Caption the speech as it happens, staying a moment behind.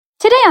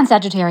Today on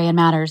Sagittarian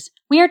Matters,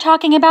 we are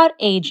talking about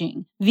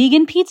aging,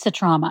 vegan pizza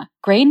trauma,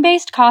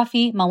 grain-based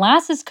coffee,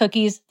 molasses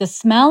cookies, the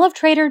smell of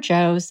Trader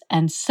Joe's,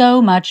 and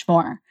so much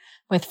more.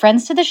 With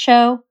friends to the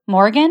show,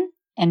 Morgan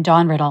and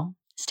Dawn Riddle.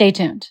 Stay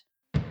tuned.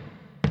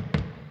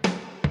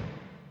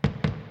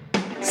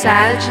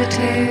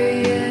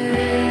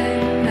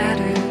 Sagittarian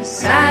Matters,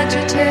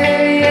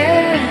 Sagittarian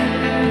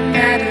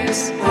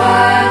Matters.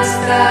 What's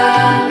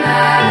the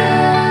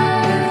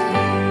matter with you?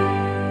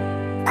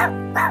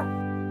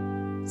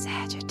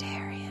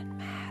 Sagittarian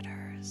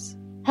Matters.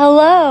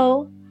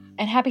 Hello,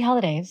 and happy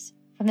holidays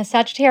from the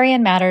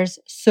Sagittarian Matters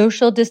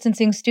Social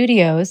Distancing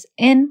Studios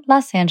in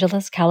Los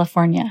Angeles,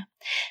 California.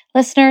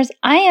 Listeners,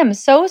 I am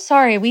so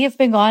sorry we have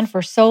been gone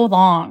for so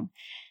long.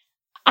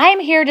 I'm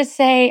here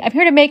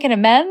to make an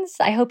amends.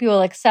 I hope you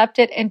will accept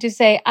it, and to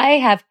say I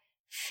have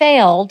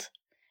failed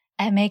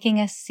at making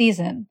a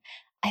season.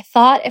 I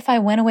thought if I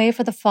went away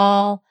for the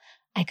fall,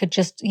 I could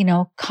just,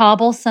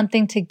 cobble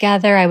something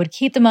together. I would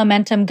keep the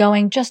momentum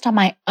going just on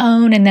my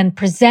own and then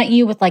present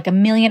you with like a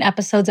million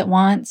episodes at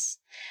once.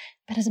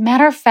 But as a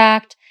matter of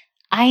fact,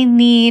 I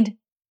need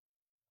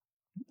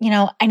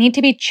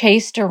to be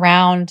chased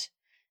around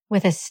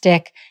with a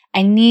stick.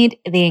 I need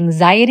the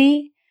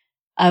anxiety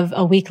of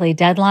a weekly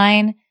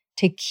deadline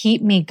to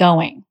keep me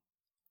going.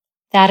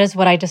 That is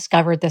what I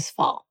discovered this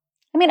fall.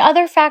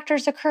 Other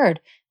factors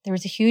occurred. There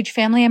was a huge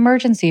family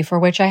emergency for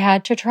which I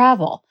had to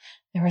travel.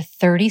 There were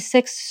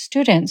 36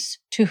 students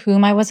to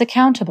whom I was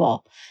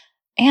accountable.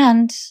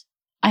 And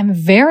I'm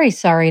very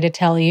sorry to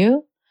tell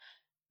you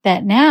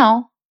that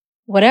now,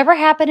 whatever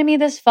happened to me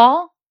this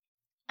fall,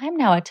 I'm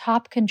now a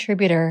top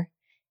contributor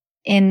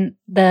in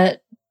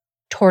the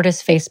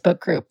Tortoise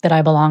Facebook group that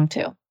I belong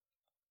to.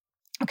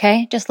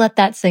 Okay, just let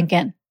that sink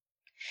in.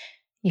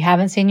 You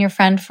haven't seen your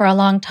friend for a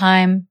long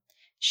time.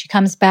 She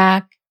comes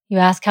back. You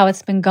ask how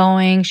it's been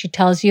going. She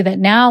tells you that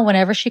now,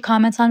 whenever she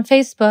comments on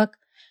Facebook,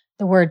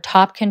 the word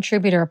top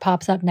contributor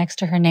pops up next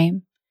to her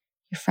name.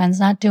 Your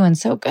friend's not doing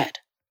so good.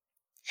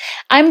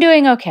 I'm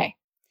doing okay.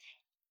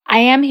 I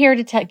am here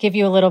to give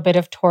you a little bit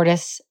of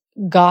tortoise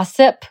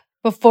gossip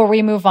before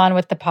we move on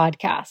with the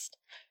podcast.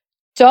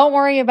 Don't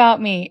worry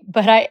about me,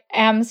 but I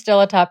am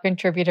still a top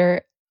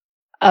contributor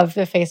of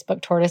the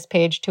Facebook Tortoise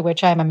page to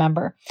which I'm a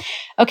member.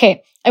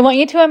 Okay, I want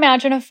you to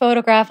imagine a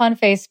photograph on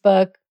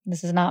Facebook.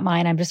 This is not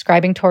mine. I'm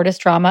describing tortoise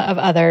drama of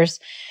others.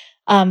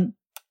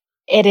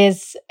 It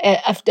is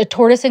a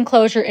tortoise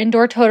enclosure,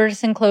 indoor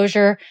tortoise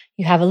enclosure.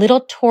 You have a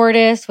little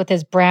tortoise with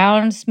his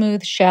brown,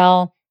 smooth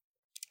shell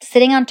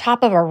sitting on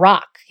top of a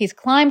rock. He's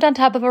climbed on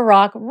top of a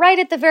rock right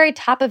at the very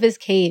top of his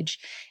cage,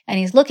 and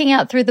he's looking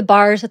out through the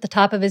bars at the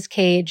top of his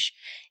cage.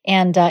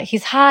 And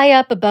he's high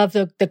up above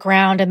the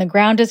ground, and the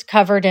ground is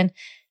covered in,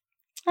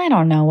 I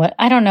don't know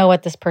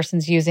what this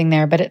person's using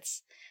there, but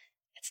it's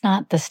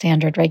not the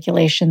standard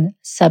regulation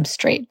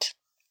substrate.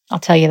 I'll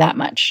tell you that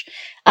much.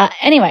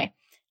 Anyway,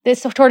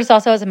 this tortoise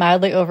also has a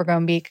mildly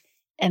overgrown beak,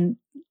 and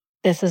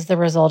this is the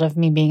result of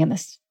me being in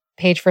this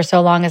page for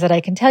so long, is that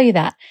I can tell you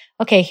that.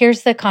 Okay,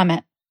 here's the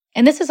comment,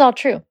 and this is all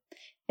true.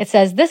 It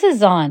says, "This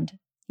is Zond.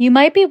 You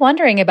might be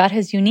wondering about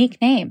his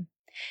unique name.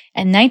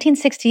 In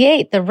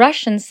 1968, the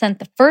Russians sent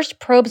the first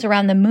probes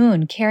around the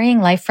moon carrying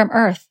life from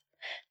Earth.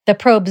 The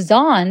probe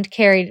Zond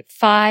carried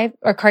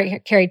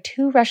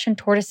 2 Russian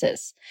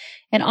tortoises.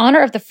 In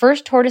honor of the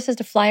first tortoises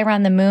to fly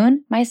around the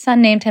moon, my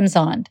son named him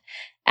Zond.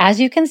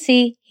 As you can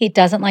see, he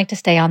doesn't like to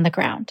stay on the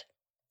ground."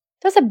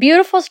 That's a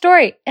beautiful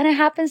story, and it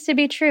happens to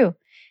be true.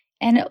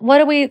 And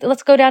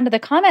let's go down to the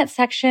comment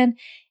section.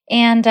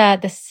 And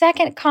the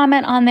second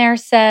comment on there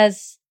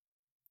says,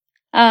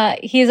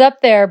 he's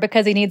up there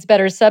because he needs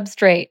better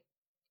substrate.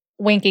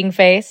 Winking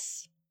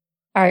face.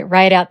 All right,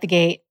 right out the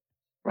gate,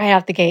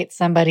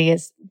 somebody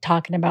is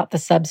talking about the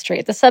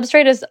substrate. The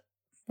substrate is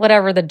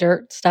whatever the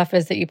dirt stuff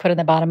is that you put in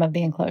the bottom of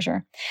the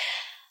enclosure.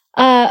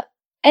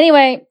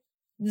 Anyway,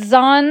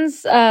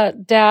 Zon's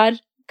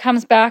dad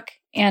comes back,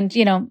 and,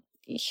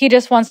 he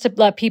just wants to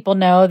let people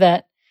know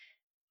that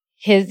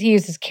he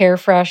uses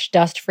Carefresh,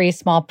 dust-free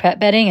small pet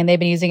bedding, and they've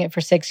been using it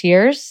for 6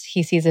 years.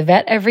 He sees a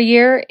vet every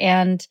year,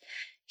 and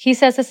he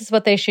says this is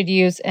what they should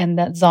use, and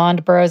that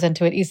Zond burrows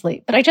into it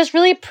easily. But I just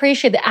really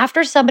appreciate that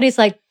after somebody's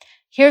like,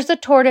 here's the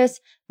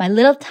tortoise, my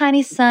little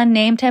tiny son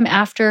named him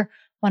after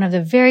one of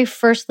the very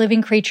first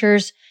living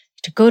creatures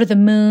to go to the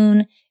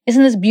moon.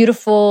 Isn't this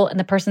beautiful? And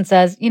the person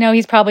says,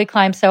 he's probably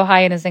climbed so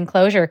high in his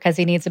enclosure because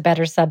he needs a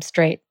better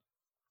substrate.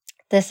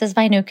 This is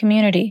my new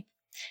community.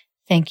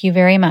 Thank you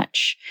very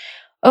much.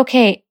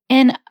 Okay,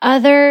 in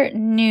other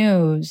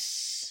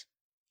news,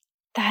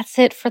 that's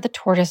it for the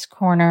Tortoise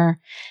Corner.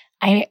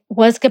 I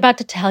was about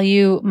to tell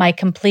you my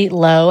complete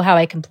low, how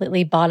I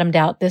completely bottomed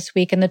out this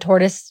week in the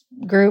Tortoise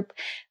group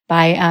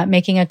by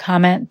making a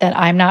comment that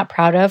I'm not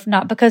proud of,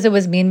 not because it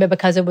was mean, but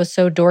because it was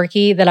so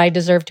dorky that I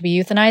deserve to be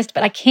euthanized.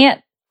 But I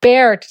can't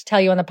bear to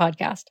tell you on the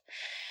podcast.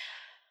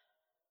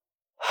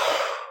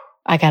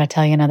 I got to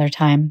tell you another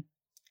time.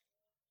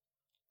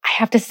 I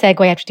have to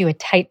segue. I have to do a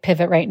tight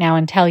pivot right now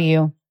and tell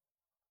you,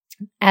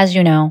 as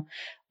you know,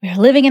 We are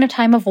living in a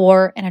time of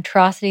war and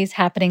atrocities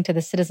happening to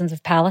the citizens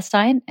of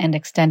Palestine and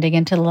extending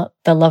into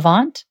the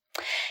Levant.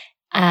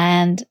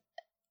 And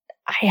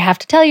I have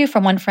to tell you,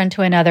 from one friend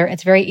to another,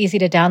 it's very easy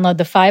to download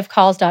the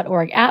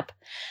 5calls.org app,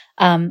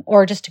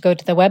 or just to go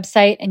to the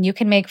website, and you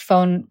can make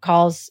phone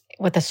calls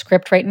with a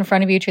script right in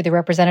front of you to the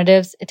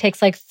representatives. It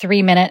takes like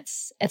 3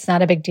 minutes. It's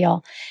not a big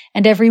deal.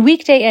 And every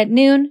weekday at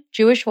noon,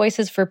 Jewish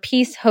Voices for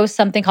Peace hosts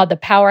something called the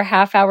Power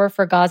Half Hour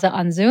for Gaza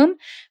on Zoom,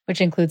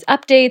 which includes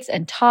updates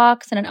and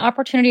talks and an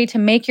opportunity to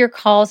make your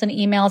calls and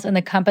emails in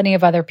the company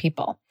of other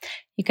people.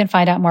 You can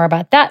find out more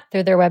about that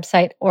through their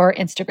website or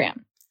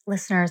Instagram.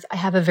 Listeners, I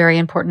have a very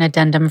important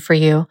addendum for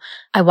you.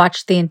 I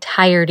watched the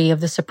entirety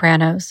of The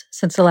Sopranos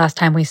since the last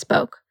time we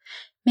spoke.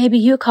 Maybe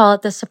you call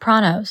it The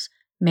Sopranos.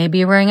 Maybe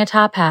you're wearing a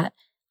top hat.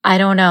 I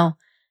don't know.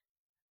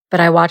 But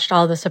I watched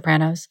all The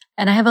Sopranos,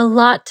 and I have a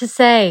lot to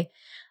say.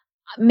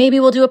 Maybe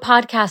we'll do a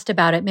podcast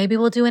about it. Maybe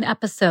we'll do an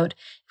episode.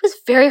 It was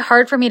very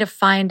hard for me to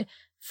find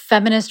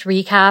feminist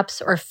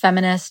recaps or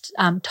feminist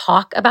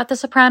talk about The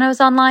Sopranos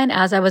online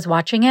as I was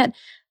watching it.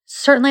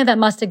 Certainly that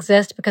must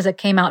exist because it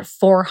came out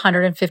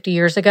 450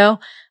 years ago.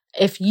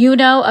 If you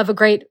know of a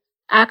great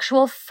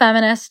actual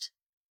feminist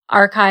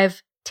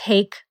archive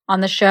take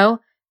on the show,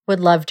 would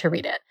love to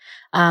read it.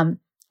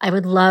 I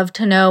would love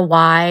to know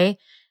why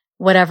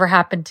whatever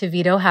happened to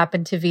Vito,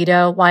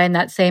 why in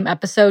that same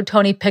episode,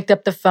 Tony picked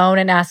up the phone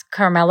and asked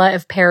Carmela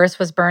if Paris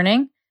was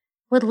burning.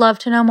 Would love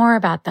to know more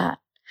about that.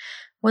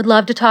 Would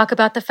love to talk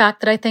about the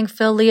fact that I think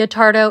Phil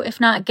Leotardo, if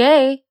not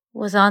gay,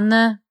 was on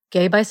the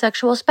gay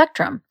bisexual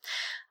spectrum.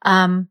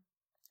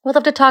 Would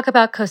love to talk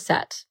about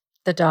Cosette,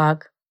 the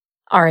dog,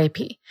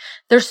 R.A.P.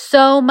 There's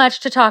so much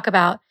to talk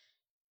about.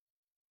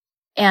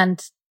 And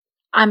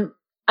I'm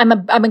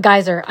a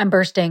geyser. I'm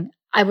bursting.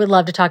 I would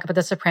love to talk about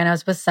The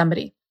Sopranos with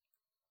somebody.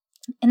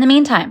 In the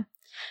meantime,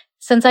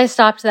 since I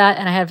stopped that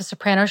and I have a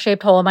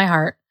soprano-shaped hole in my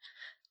heart,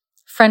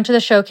 friend to the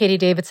show, Katie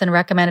Davidson,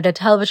 recommended a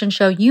television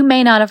show you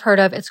may not have heard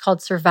of. It's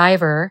called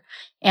Survivor,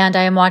 and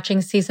I am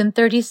watching season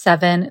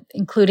 37,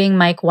 including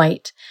Mike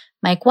White.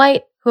 Mike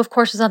White, who of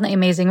course is on The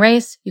Amazing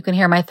Race. You can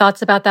hear my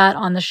thoughts about that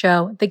on the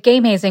show, The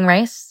Gay-Mazing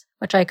Race,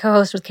 which I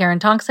co-host with Karen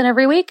Thompson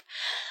every week.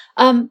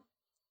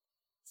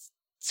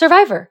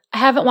 Survivor. I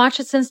haven't watched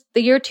it since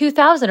the year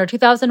 2000 or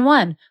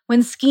 2001,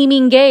 when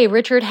scheming gay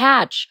Richard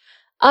Hatch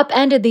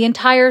upended the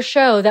entire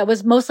show that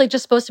was mostly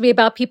just supposed to be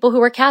about people who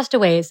were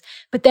castaways.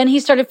 But then he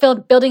started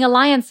building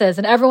alliances,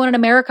 and everyone in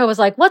America was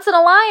like, what's an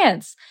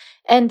alliance?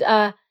 And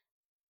I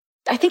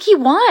think he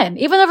won,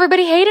 even though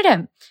everybody hated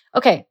him.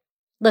 Okay,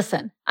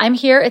 listen, I'm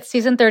here at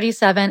season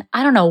 37.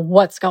 I don't know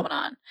what's going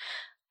on.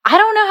 I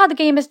don't know how the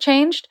game has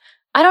changed.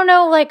 I don't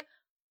know,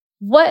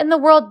 what in the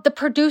world? The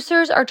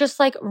producers are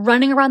just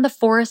running around the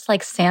forest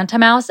like Santa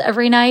Mouse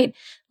every night,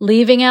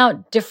 leaving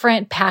out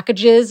different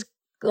packages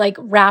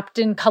wrapped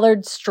in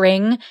colored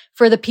string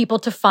for the people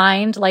to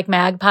find, like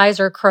magpies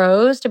or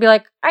crows, to be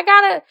like, I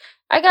got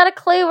a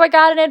clue, I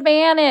got an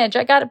advantage,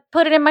 I got to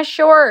put it in my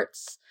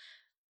shorts.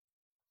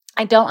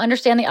 I don't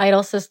understand the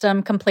idol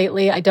system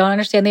completely. I don't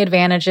understand the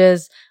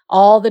advantages,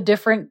 all the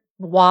different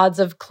wads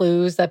of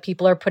clues that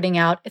people are putting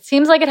out. It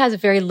seems like it has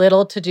very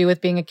little to do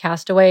with being a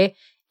castaway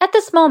at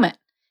this moment,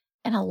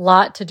 and a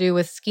lot to do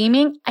with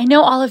scheming. I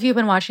know all of you have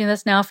been watching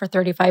this now for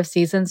 35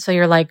 seasons, so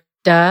you're like,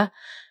 duh.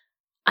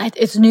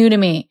 It's new to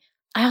me.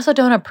 I also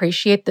don't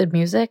appreciate the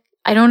music.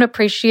 I don't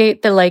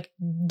appreciate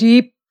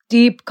the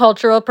deep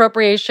cultural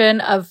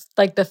appropriation of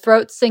the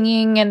throat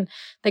singing and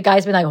the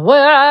guys being like,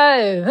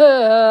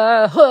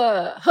 wah,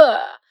 huh,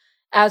 huh,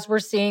 as we're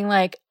seeing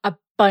a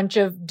bunch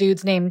of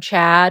dudes named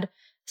Chad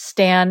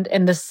stand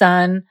in the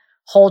sun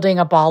holding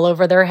a ball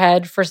over their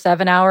head for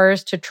 7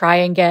 hours to try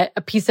and get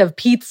a piece of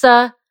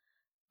pizza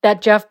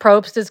that Jeff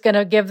Probst is going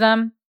to give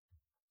them.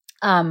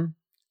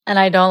 And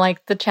I don't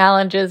like the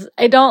challenges.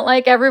 I don't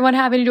like everyone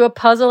having to do a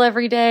puzzle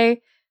every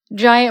day,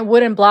 giant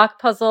wooden block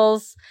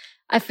puzzles.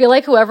 I feel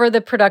like whoever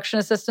the production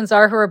assistants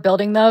are who are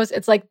building those,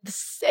 it's the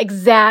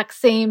exact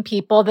same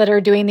people that are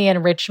doing the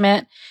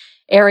enrichment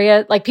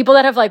area, people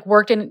that have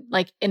worked in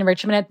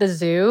enrichment at the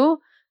zoo,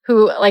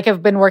 who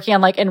have been working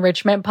on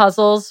enrichment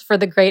puzzles for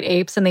the great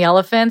apes and the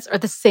elephants, are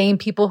the same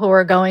people who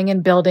are going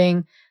and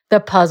building the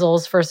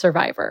puzzles for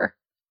Survivor.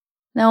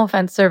 No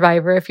offense,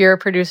 Survivor. If you're a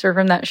producer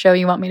from that show,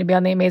 you want me to be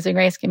on The Amazing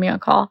Race, give me a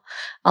call.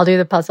 I'll do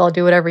the puzzle. I'll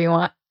do whatever you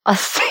want. I'll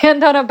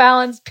stand on a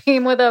balance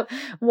beam with a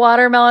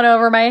watermelon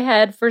over my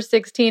head for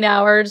 16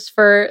 hours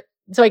so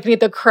I can eat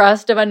the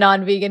crust of a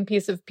non-vegan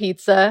piece of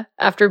pizza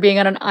after being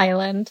on an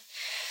island.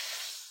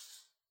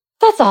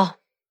 That's all.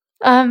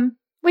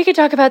 We could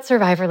talk about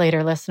Survivor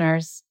later,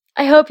 listeners.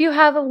 I hope you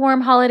have a warm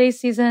holiday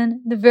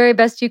season, the very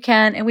best you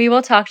can, and we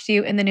will talk to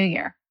you in the new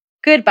year.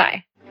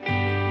 Goodbye.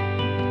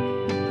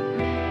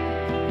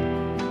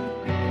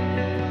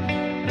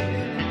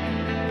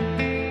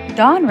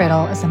 Dawn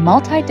Riddle is a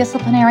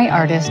multidisciplinary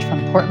artist from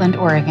Portland,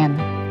 Oregon.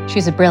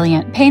 She's a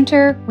brilliant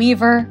painter,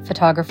 weaver,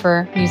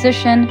 photographer,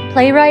 musician,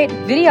 playwright,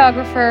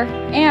 videographer,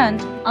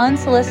 and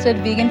unsolicited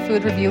vegan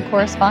food review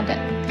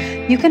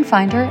correspondent. You can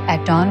find her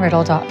at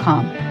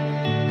dawnriddle.com.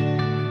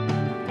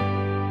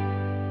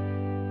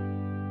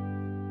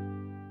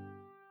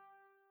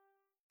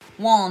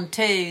 1,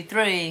 2,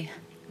 3.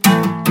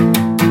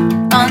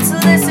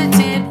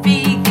 Unsolicited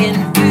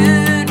vegan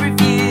food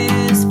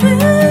reviews.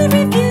 Food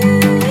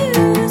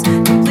reviews.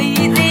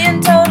 Completely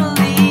and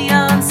totally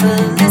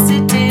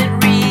unsolicited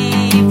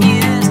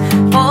reviews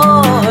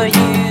for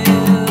you.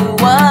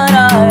 What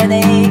are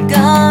they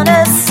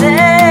gonna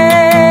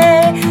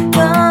say?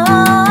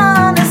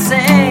 Gonna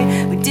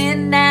say we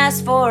didn't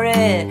ask for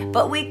it,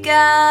 but we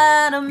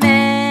got 'em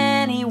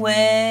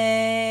anyway.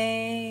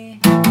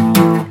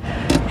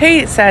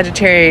 Hey,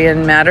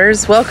 Sagittarian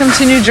Matters. Welcome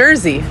to New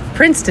Jersey,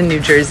 Princeton, New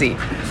Jersey.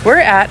 We're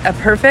at a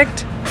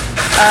perfect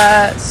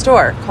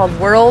store called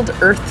World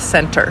Earth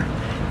Center.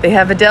 They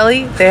have a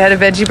deli, they had a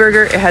veggie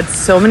burger, it had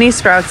so many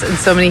sprouts and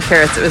so many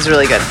carrots, it was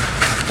really good.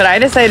 But I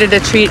decided to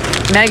treat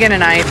Megan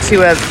and I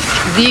to a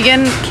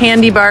vegan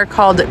candy bar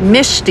called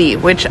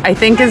Mishti, which I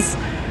think is,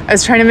 I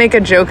was trying to make a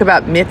joke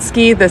about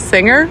Mitski, the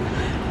singer,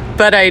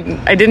 but I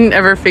didn't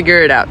ever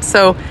figure it out.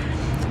 So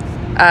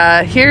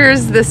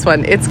here's this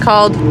one. It's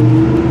called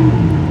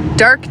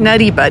Dark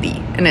Nutty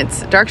Buddy, and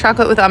it's dark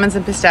chocolate with almonds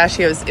and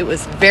pistachios. It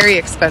was very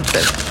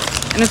expensive,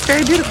 and it's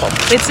very beautiful.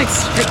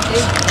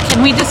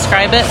 Can we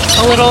describe it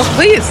a little?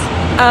 Please.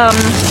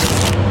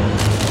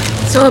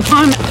 So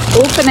upon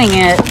opening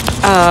it,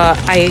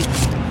 I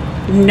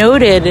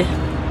noted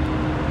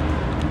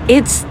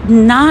it's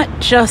not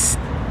just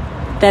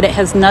that it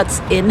has nuts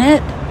in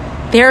it.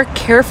 They're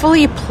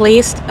carefully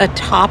placed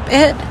atop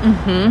it,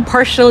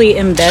 partially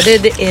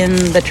embedded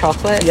in the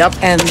chocolate. Yep.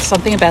 And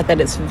something about that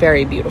is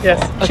very beautiful.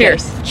 Yes. Okay.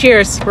 Cheers.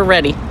 Cheers. We're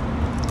ready.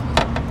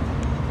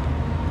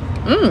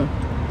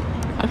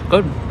 That's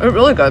good. It's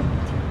really good.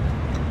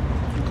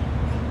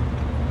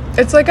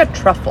 It's like a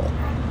truffle.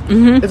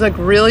 It's like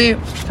really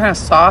kind of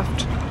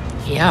soft.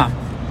 Yeah.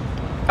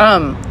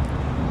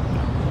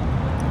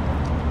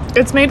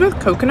 It's made with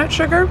coconut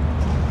sugar,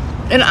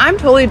 and I'm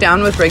totally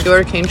down with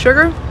regular cane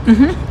sugar.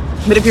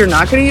 But if you're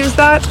not going to use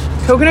that,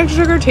 coconut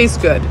sugar tastes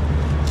good,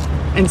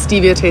 and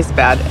stevia tastes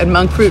bad, and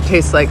monk fruit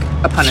tastes like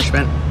a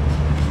punishment.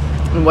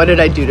 And what did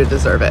I do to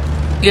deserve it?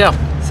 Yeah.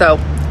 So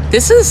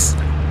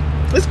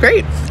It's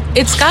great.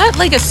 It's got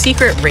like a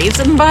secret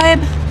raisin vibe.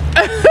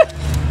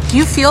 Do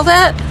you feel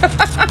that?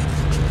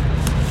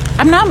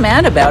 I'm not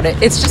mad about it.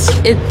 It's just,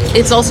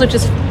 it's also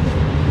just,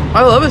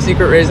 I love a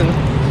secret raisin.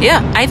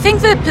 yeah. I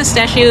think that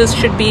pistachios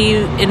should be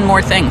in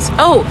more things.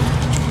 Oh,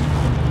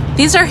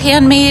 these are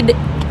handmade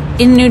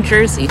in New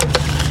Jersey.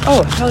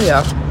 Oh, hell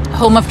yeah.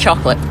 Home of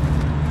chocolate.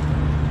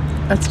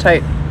 That's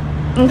tight.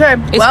 Okay.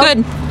 It's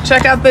good.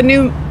 Check out the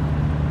new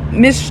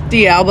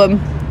Mishti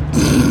album,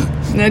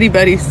 Nutty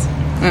Buddies.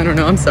 I don't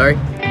know. I'm sorry.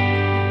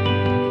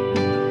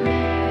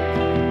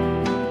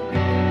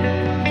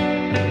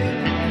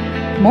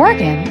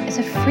 Morgan is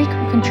a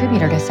frequent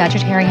contributor to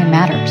Sagittarian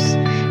Matters.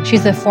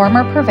 She's the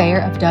former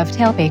purveyor of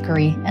Dovetail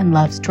Bakery and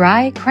loves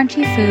dry,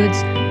 crunchy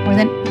foods more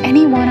than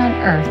anyone on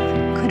earth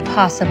could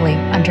possibly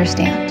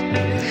understand.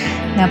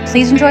 Now,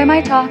 please enjoy my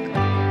talk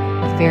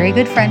with very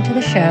good friend to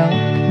the show,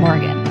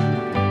 Morgan.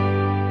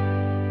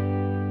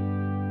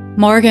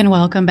 Morgan,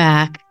 welcome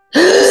back.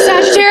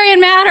 Sagittarian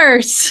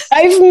Matters.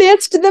 I've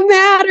missed the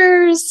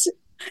matters.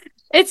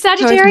 It's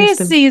Sagittarius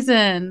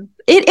season.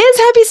 It is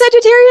happy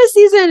Sagittarius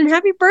season.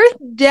 Happy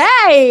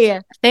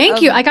birthday.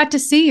 Thank you. I got to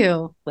see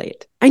you.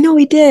 Late. I know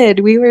we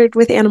did. We were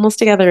with animals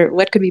together.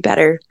 What could be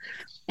better?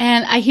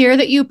 And I hear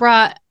that you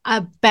brought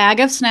a bag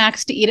of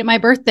snacks to eat at my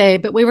birthday,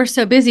 but we were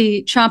so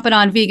busy chomping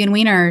on vegan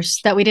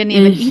wieners that we didn't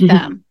even eat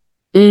them.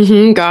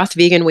 Goth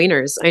vegan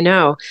wieners. I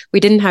know. We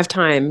didn't have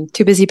time.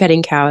 Too busy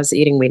petting cows,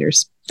 eating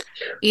wieners.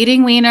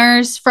 Eating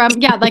wieners from,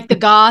 like the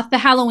goth, the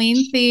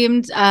Halloween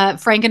themed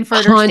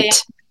Frankenfurter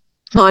stand.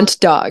 Haunt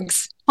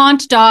dogs.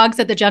 Haunt dogs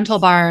at the Gentle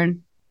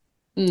Barn,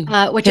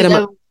 which Hit is 'em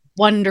a up.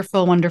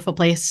 wonderful, wonderful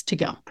place to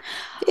go.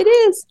 It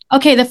is.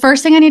 Okay, the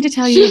first thing I need to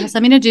tell you has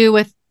something to do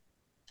with,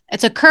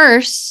 it's a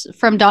curse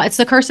from Dawn. It's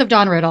the curse of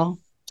Dawn Riddle.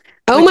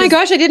 Oh my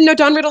gosh, I didn't know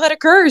Dawn Riddle had a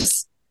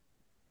curse.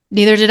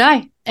 Neither did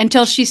I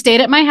until she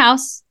stayed at my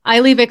house.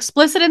 I leave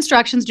explicit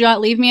instructions. Do not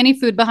leave me any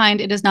food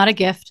behind. It is not a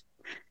gift.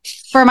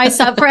 For my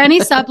for any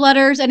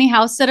subletters, any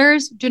house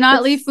sitters, do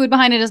not leave food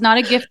behind. It is not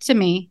a gift to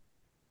me.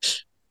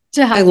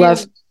 To have your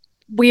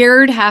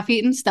weird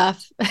half-eaten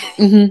stuff.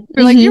 You're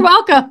like, you're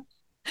welcome.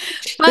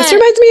 But This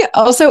reminds me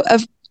also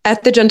of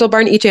at the Gentle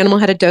Barn, each animal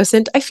had a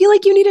docent. I feel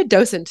like you need a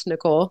docent,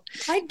 Nicole.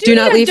 I do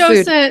not leave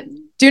food.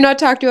 Do not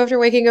talk to after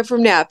waking up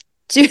from nap.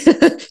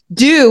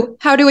 Do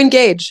how to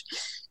engage.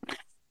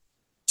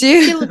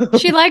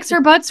 She likes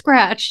her butt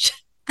scratched.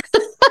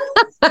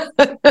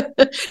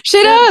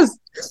 She does.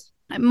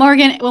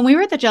 Morgan, when we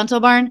were at the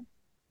Gentle Barn,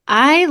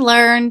 I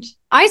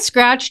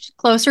scratched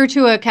closer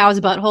to a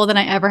cow's butthole than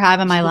I ever have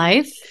in my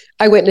life.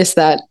 I witnessed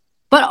that.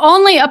 But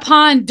only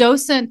upon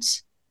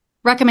docent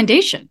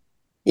recommendation.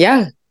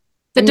 Yeah.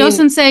 The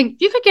docent saying,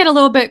 you could get a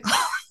little bit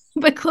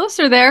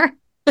closer there.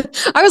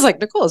 I was like,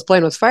 Nicole is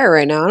playing with fire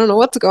right now. I don't know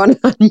what's going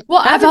on.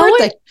 Well,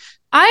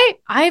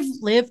 I've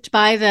lived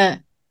by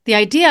the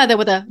idea that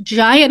with a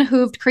giant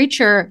hooved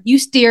creature, you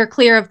steer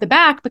clear of the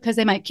back because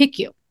they might kick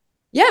you.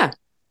 Yeah.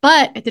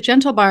 But at the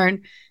Gentle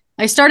Barn,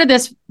 I started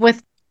this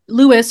with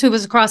Lewis, who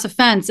was across a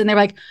fence, and they're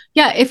like,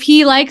 yeah, if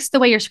he likes the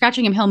way you're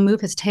scratching him, he'll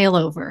move his tail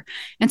over.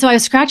 And so I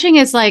was scratching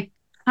his like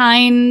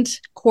hind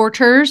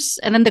quarters,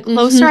 and then the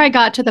closer I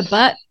got to the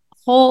butt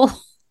hole,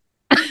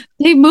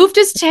 he moved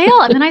his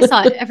tail, and then I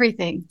saw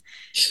everything.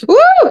 Woo!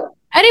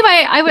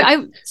 Anyway,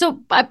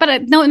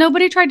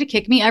 nobody tried to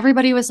kick me.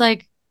 Everybody was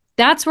like,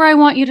 that's where I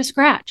want you to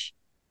scratch.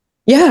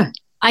 Yeah.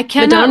 I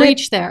cannot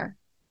reach there.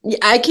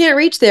 I can't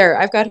reach there.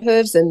 I've got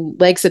hooves and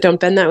legs that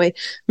don't bend that way.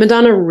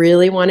 Madonna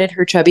really wanted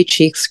her chubby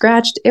cheeks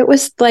scratched. It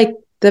was like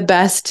the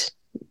best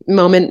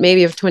moment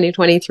maybe of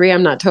 2023.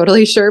 I'm not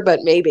totally sure,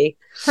 but maybe.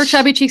 Her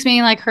chubby cheeks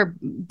meaning like her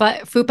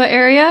butt fupa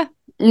area?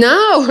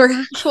 No, her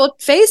actual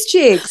face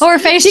cheeks. Or her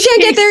face cheeks. She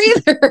can't get there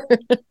either.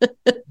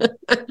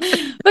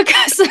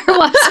 Because there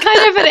was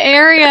kind of an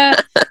area.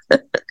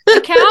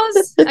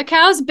 A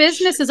cow's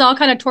business is all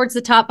kind of towards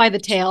the top by the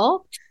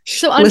tail.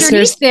 So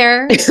underneath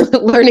there,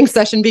 learning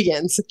session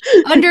begins.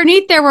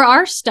 Underneath there, where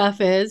our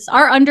stuff is,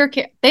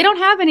 they don't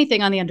have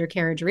anything on the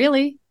undercarriage,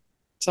 really.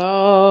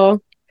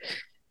 So,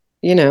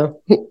 it's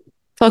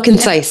all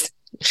concise.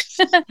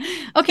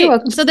 Okay,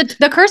 so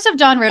the curse of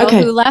Dawn Riddle,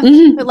 who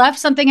left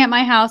something at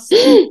my house,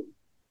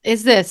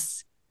 is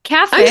this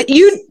Cafix.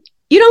 You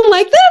don't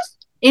like this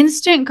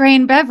instant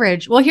grain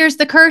beverage? Well, here's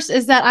the curse: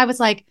 is that I was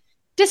like,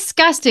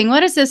 disgusting.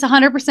 What is this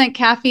 100%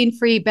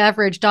 caffeine-free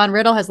beverage Dawn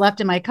Riddle has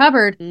left in my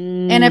cupboard?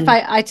 And if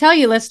I tell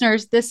you,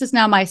 listeners, this is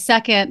now my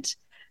second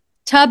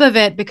tub of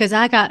it because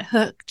I got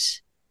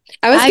hooked.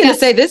 I was going to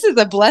say, this is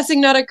a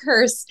blessing, not a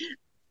curse.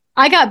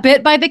 I got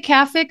bit by the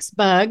Cafix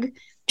bug.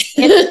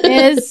 It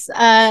is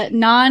a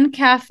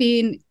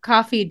non-caffeine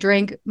coffee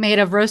drink made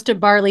of roasted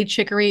barley,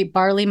 chicory,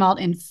 barley malt,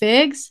 and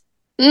figs.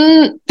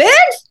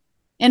 Figs?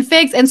 And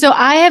figs. And so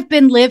I have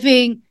been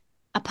living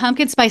a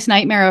pumpkin spice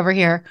nightmare over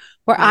here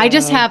where I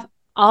just have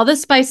all the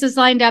spices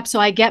lined up. So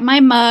I get my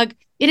mug.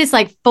 It is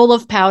like full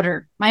of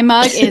powder. My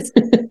mug is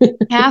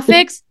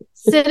Cafix,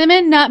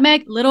 cinnamon,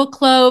 nutmeg, little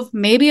clove,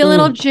 maybe a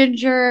little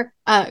ginger,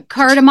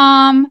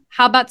 cardamom.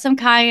 How about some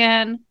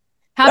cayenne?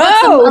 How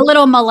about a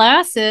little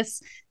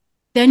molasses?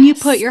 Then you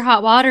put your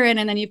hot water in,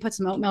 and then you put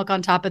some oat milk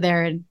on top of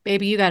there, and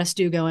baby, you got a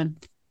stew going.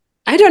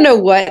 I don't know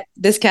what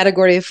this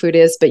category of food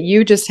is, but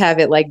you just have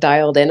it like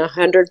dialed in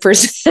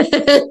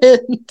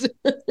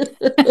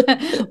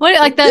 100%. What,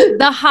 like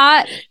the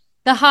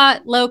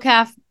hot low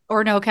calf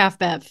or no calf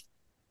bev?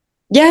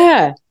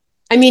 Yeah.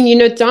 I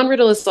mean, Dawn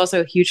Riddle is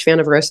also a huge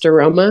fan of roast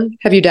aroma.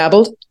 Have you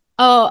dabbled?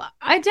 Oh,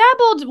 I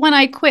dabbled when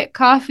I quit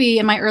coffee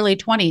in my early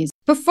 20s.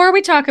 Before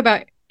we talk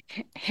about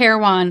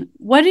Hairwan,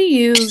 what do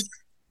you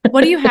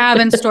have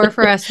in store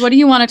for us? What do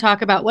you want to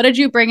talk about? What did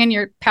you bring in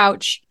your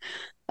pouch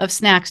of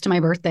snacks to my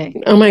birthday?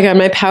 Oh my God,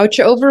 my pouch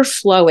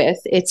overfloweth.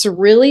 It's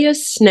really a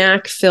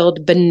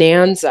snack-filled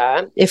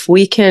bonanza. If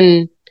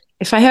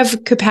I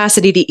have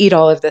capacity to eat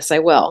all of this, I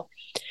will.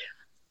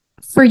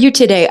 For you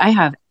today, I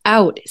have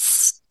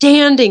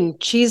outstanding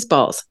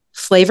Cheeseballs.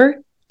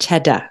 Flavor,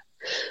 cheddar.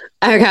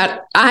 I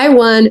got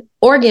I1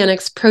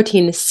 Organics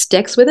protein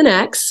sticks with an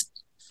X.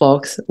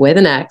 Folks, with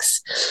an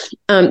X.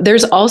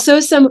 There's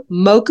also some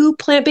Moku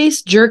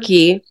plant-based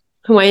jerky,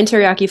 Hawaiian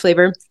teriyaki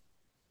flavor,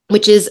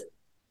 which is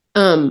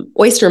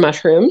oyster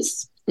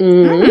mushrooms.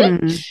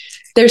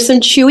 There's some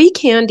chewy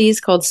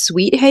candies called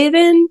Sweet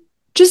Haven,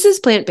 just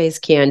as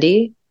plant-based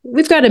candy.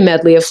 We've got a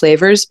medley of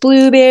flavors: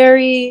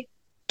 blueberry,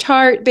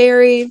 tart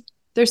berry.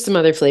 There's some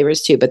other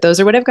flavors too, but those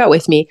are what I've got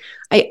with me.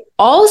 I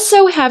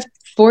also have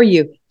for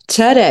you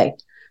today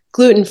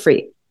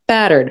gluten-free,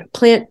 battered,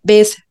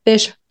 plant-based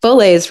fish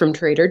fillets from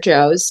Trader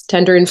Joe's,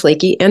 tender and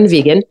flaky and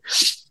vegan.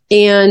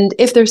 And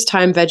if there's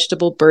time,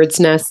 vegetable bird's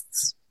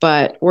nests.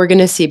 But we're going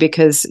to see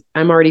because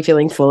I'm already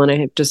feeling full and I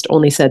have just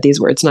only said these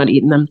words, not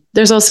eaten them.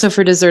 There's also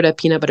for dessert a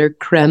peanut butter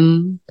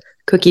creme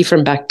cookie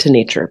from Back to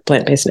Nature,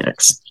 plant-based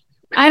snacks.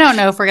 I don't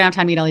know if we're going to have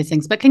time to eat all these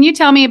things, but can you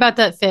tell me about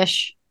the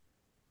fish?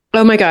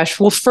 Oh my gosh.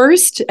 Well,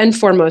 first and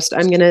foremost,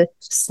 I'm going to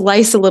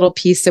slice a little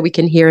piece so we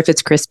can hear if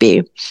it's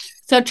crispy.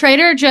 So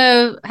Trader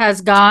Joe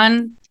has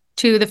gone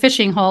to the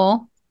fishing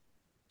hole.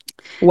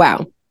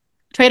 Wow.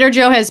 Trader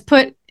Joe has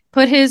put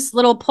his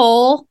little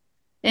pole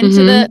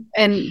into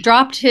and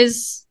dropped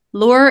his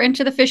lure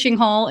into the fishing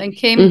hole and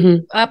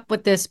came up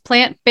with this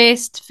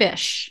plant-based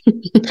fish.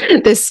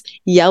 This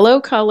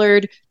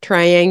yellow-colored,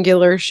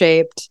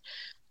 triangular-shaped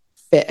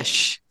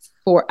fish.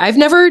 I've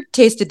never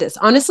tasted this.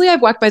 Honestly,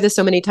 I've walked by this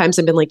so many times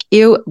and been like,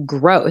 ew,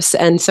 gross.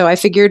 And so I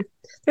figured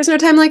there's no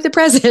time like the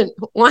present.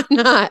 Why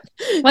not?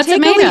 What's it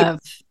made of?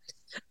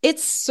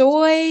 It's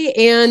soy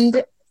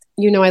and,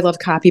 I love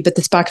copy, but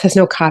this box has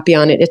no copy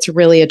on it. It's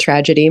really a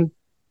tragedy.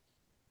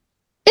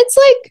 It's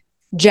like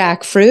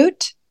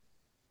jackfruit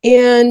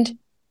and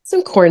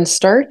some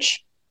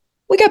cornstarch.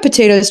 We got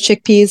potatoes,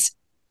 chickpeas.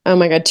 Oh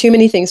my God, too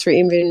many things for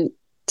even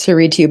to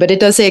read to you, but it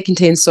does say it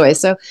contains soy.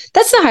 So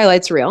that's the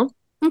highlights reel.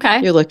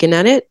 Okay. You're looking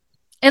at it.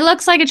 It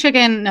looks like a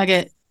chicken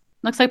nugget.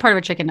 Looks like part of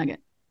a chicken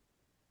nugget.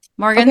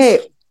 Morgan's?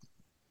 Okay.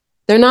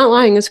 They're not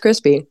lying. It's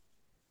crispy.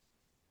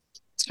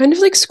 It's kind of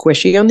like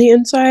squishy on the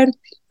inside.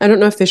 I don't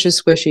know if fish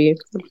is squishy.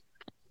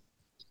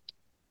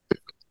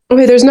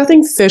 Okay, there's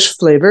nothing fish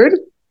flavored.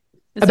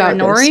 Is there a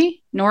about this.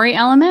 nori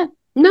element?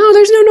 No,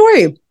 there's no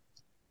nori.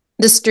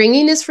 The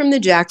stringiness from the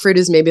jackfruit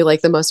is maybe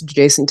like the most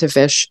adjacent to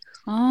fish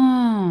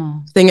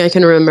Oh. thing I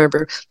can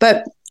remember.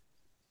 But,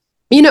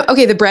 you know,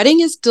 okay, the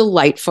breading is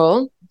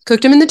delightful.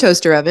 Cooked them in the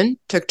toaster oven.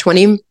 Took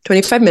 20,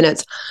 25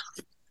 minutes.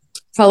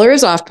 Color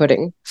is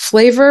off-putting.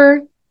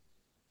 Flavor,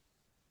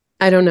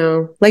 I don't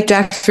know, like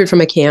jackfruit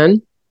from a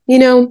can, you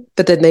know,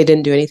 but then they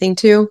didn't do anything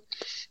to.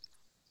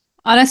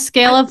 On a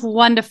scale of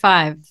 1 to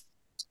 5.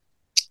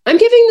 I'm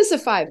giving this a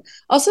 5.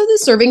 Also, the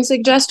serving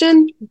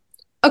suggestion,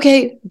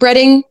 okay,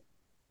 breading,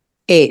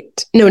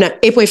 8. No,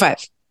 not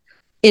 8.5.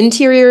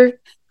 Interior,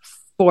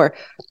 4.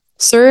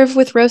 Serve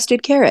with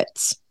roasted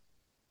carrots.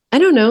 I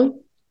don't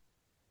know.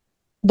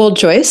 Bold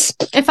choice.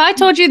 If I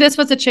told you this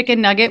was a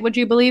chicken nugget, would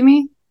you believe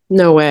me?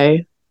 No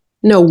way.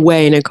 No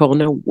way, Nicole.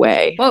 No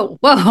way. Whoa.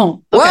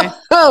 Okay.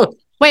 Whoa.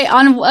 Wait,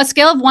 on a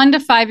scale of 1 to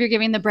 5, you're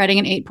giving the breading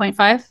an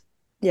 8.5?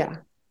 Yeah,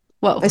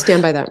 Whoa. I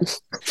stand by that.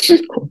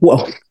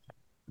 Whoa.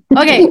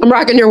 Okay. I'm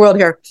rocking your world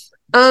here.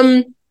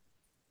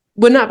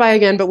 Would not buy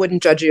again, but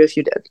wouldn't judge you if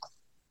you did.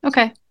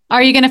 Okay.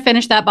 Are you going to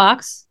finish that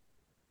box?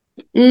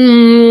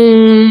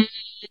 I'm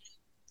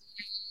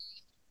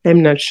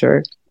not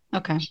sure.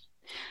 Okay.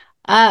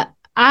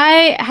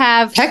 I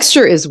have.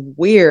 Texture is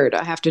weird.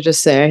 I have to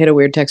just say, I hit a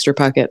weird texture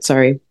pocket.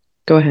 Sorry.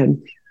 Go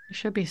ahead. You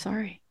should be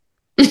sorry.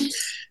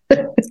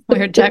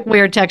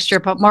 Weird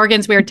texture.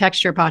 Morgan's weird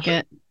texture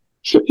pocket.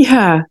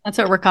 Yeah. That's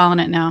what we're calling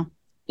it now.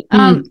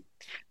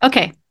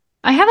 Okay.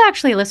 I have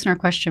actually a listener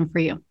question for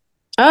you.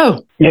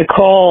 Oh.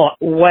 Nicole,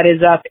 what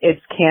is up?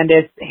 It's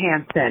Candace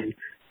Hansen.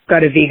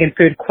 Got a vegan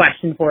food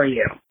question for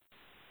you.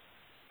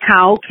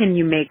 How can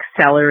you make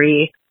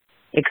celery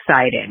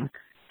exciting?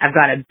 I've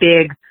got a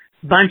big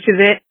bunch of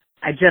it.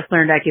 I just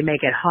learned I can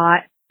make it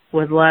hot.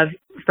 Would love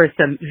for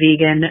some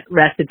vegan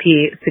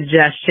recipe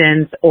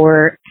suggestions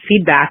or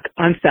feedback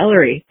on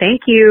celery.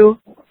 Thank you.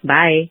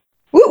 Bye.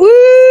 Woo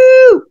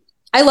woo!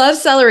 I love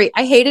celery.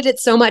 I hated it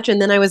so much,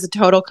 and then I was a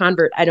total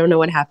convert. I don't know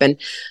what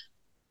happened.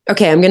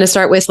 Okay, I'm going to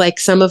start with like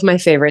some of my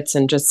favorites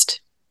and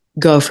just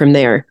go from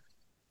there.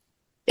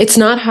 It's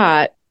not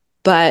hot,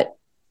 but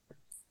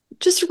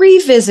just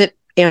revisit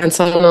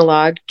Ants on a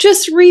Log.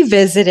 Just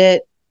revisit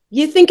it.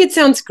 You think it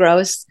sounds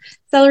gross.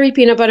 Celery,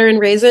 peanut butter, and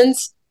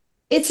raisins.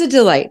 It's a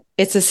delight.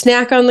 It's a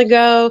snack on the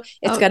go.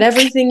 It's got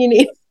everything you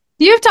need.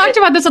 You've talked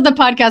about this on the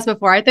podcast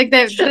before. I think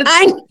that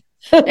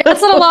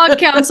Ants on a Log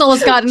Council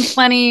has gotten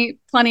plenty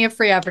of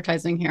free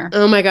advertising here.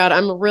 Oh my God,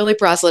 I'm really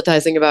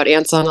proselytizing about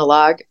Ants on a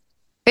Log.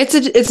 It's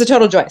a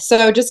total joy.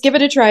 So just give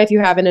it a try if you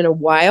haven't in a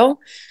while.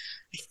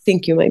 I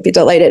think you might be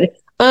delighted.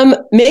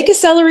 Make a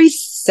celery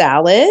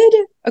salad.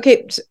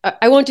 Okay,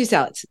 I won't do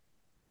salads.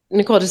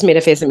 Nicole just made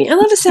a face at me. I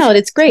love a salad.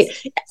 It's great.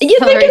 You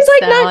Celery think it's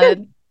like salad. not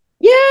good?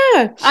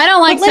 Yeah. I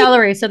don't like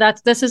celery, so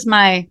this is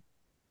my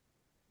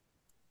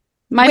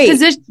Wait.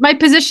 position. My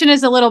position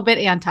is a little bit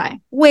anti.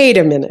 Wait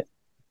a minute.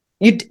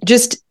 You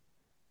just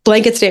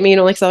blanket statement you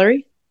don't like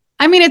celery?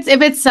 I mean, if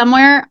it's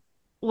somewhere,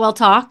 we'll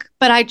talk.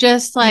 But I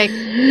just like,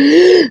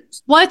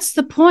 what's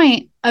the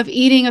point of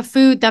eating a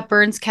food that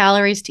burns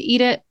calories to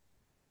eat it?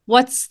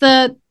 What's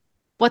the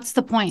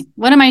point?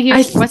 What am I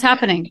here for? What's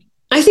happening?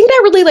 I think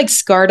that really like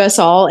scarred us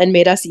all and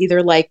made us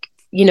either like,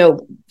 you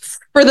know,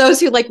 for those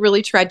who like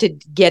really tried to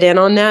get in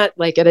on that,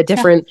 like at a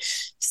different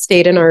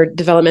state in our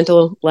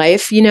developmental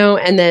life, you know,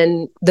 and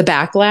then the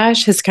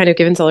backlash has kind of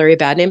given celery a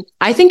bad name.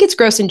 I think it's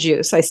gross in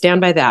juice. I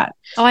stand by that.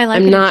 Oh, I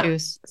like it in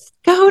juice.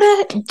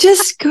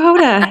 Go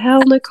to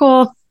hell,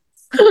 Nicole.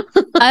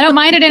 I don't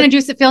mind it in a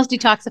juice. It feels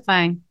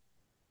detoxifying.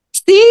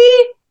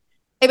 See?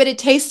 Hey, but it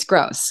tastes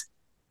gross.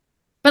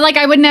 But like,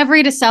 I would never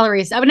eat a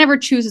celery. I would never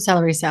choose a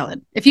celery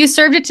salad. If you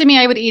served it to me,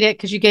 I would eat it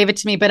because you gave it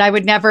to me. But I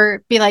would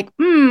never be like,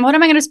 what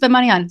am I going to spend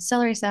money on?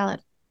 Celery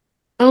salad.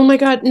 Oh my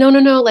God. No.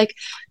 Like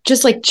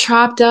just like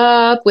chopped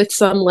up with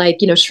some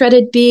like, you know,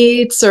 shredded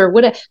beets or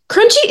whatever.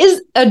 Crunchy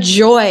is a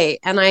joy.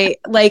 And I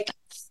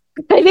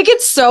think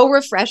it's so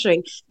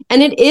refreshing.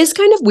 And it is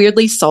kind of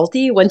weirdly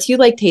salty once you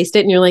like taste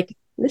it and you're like,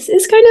 this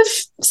is kind of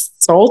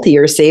salty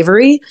or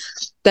savory.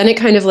 Then it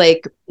kind of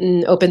like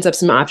opens up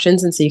some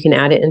options. And so you can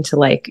add it into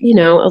like, you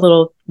know, a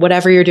little,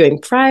 whatever you're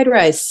doing, fried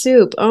rice,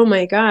 soup. Oh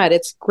my God.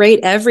 It's great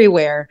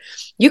everywhere.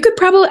 You could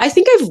probably, I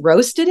think I've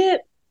roasted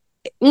it.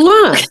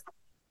 Mwah.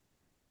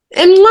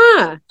 And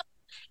mwah.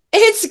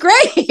 It's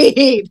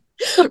great.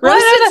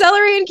 Roasted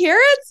celery and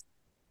carrots.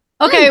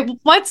 Okay.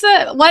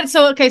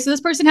 So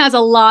this person has a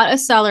lot of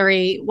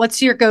celery.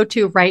 What's your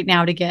go-to right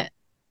now to get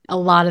a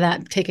lot of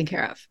that taken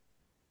care of?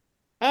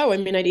 Oh, I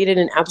mean, I'd eat it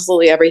in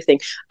absolutely everything.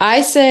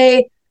 I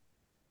say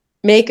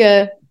make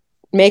a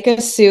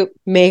soup,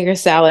 make a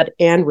salad,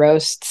 and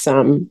roast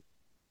some.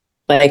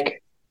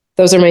 Like,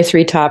 those are my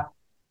 3 top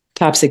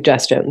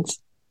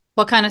suggestions.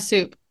 What kind of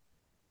soup?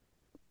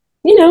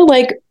 You know,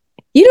 like,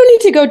 you don't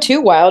need to go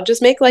too wild.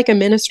 Just make like a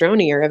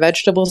minestrone or a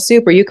vegetable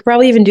soup, or you could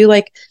probably even do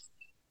like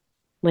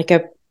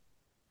a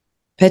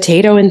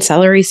potato and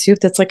celery soup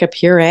that's like a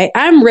puree.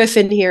 I'm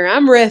riffing here.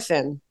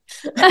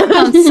 That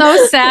sounds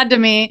so sad to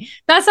me.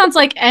 That sounds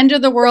like end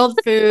of the world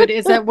food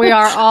is that we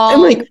are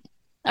all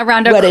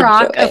Around a What a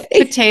crock joy. of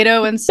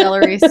potato and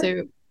celery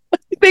soup. I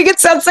think it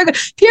sounds so good.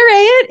 Puree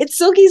it. It's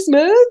silky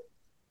smooth.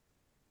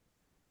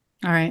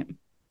 All right.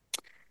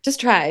 Just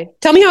try.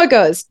 Tell me how it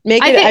goes.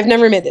 Make it. I've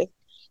never made it.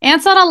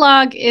 Ants on a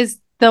log is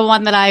the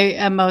one that I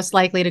am most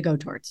likely to go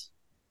towards.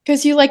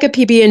 Because you like a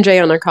PB&J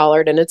on a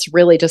collard, and it's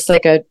really just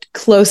like a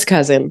close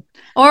cousin.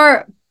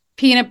 Or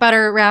peanut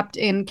butter wrapped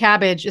in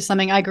cabbage is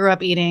something I grew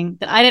up eating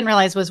that I didn't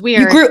realize was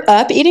weird. You grew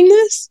up eating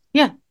this?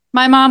 Yeah.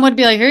 My mom would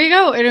be like, here you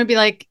go. And it would be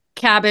like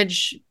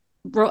cabbage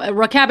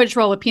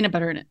roll with peanut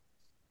butter in it.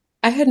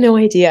 I had no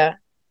idea.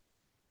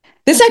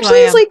 This That's actually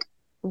is like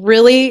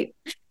really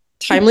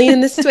timely in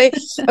this way.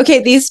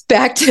 Okay,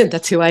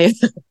 that's who I am.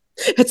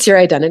 That's your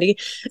identity.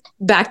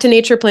 Back to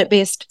nature,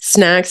 plant-based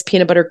snacks,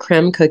 peanut butter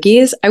creme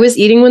cookies. I was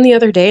eating one the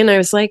other day and I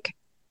was like,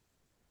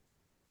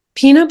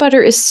 peanut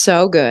butter is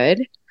so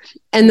good.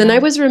 And then I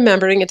was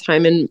remembering a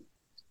time in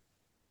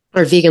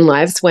our vegan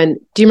lives when,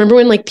 do you remember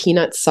when like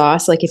peanut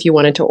sauce, like if you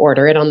wanted to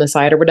order it on the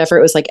side or whatever,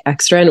 it was like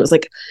extra and it was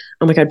like,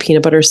 oh my God,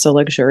 peanut butter is so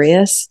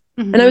luxurious.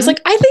 Mm-hmm. And I was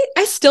like,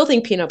 I still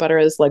think peanut butter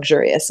is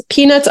luxurious.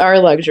 Peanuts are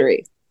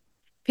luxury.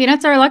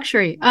 Peanuts are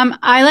luxury.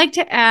 I like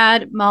to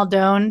add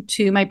Maldon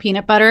to my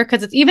peanut butter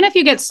because it's even if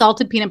you get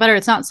salted peanut butter,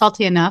 it's not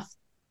salty enough.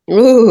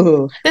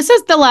 Ooh. This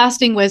is the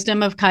lasting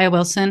wisdom of Kaya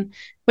Wilson,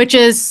 which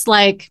is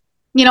like,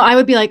 you know, I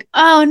would be like,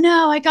 oh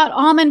no, I got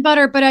almond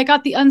butter, but I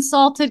got the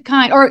unsalted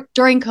kind. Or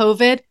during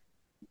COVID,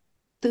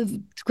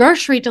 the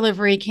grocery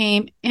delivery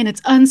came and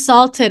it's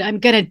unsalted. I'm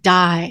going to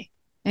die.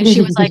 And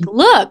she was like,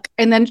 look.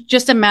 And then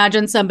just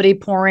imagine somebody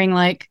pouring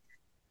like,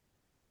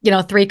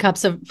 3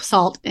 cups of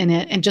salt in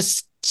it and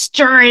just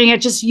stirring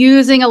it, just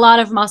using a lot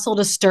of muscle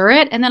to stir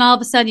it. And then all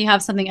of a sudden you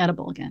have something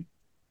edible again.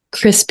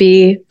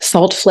 Crispy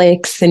salt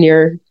flakes in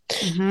your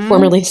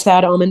formerly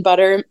sad almond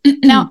butter.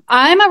 Now,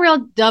 I'm a real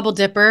double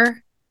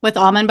dipper with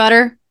almond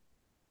butter,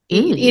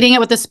 eating it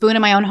with a spoon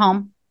in my own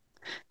home,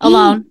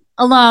 alone.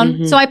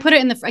 So I put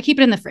it I keep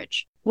it in the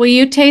fridge. Will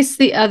you taste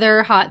the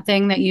other hot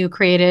thing that you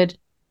created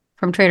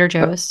from Trader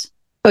Joe's?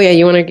 Oh yeah,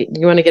 you want to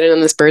get in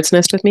on this bird's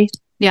nest with me?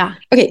 Yeah.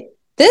 Okay,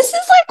 this is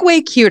like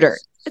way cuter.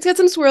 It's got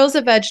some swirls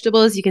of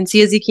vegetables. You can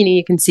see a zucchini.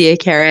 You can see a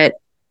carrot.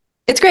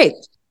 It's great,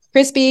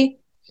 crispy.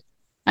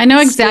 I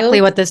know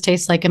exactly what this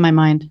tastes like in my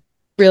mind.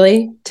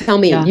 Really? Tell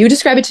me. Yeah. You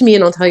describe it to me,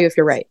 and I'll tell you if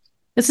you're right.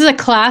 This is a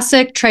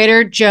classic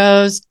Trader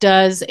Joe's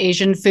does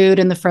Asian food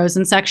in the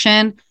frozen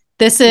section.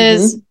 This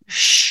is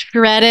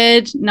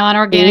shredded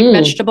non-organic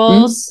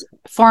vegetables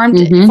formed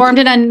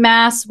in a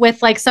mass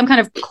with like some kind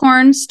of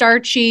corn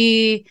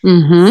starchy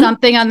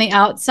something on the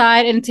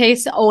outside and it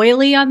tastes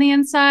oily on the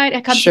inside.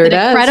 It comes with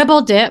an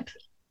incredible dip.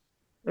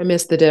 I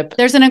miss the dip.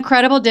 There's an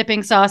incredible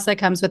dipping sauce that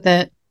comes with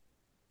it.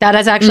 That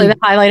is actually the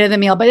highlight of the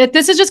meal. But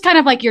this is just kind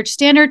of like your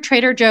standard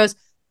Trader Joe's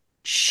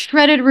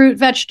shredded root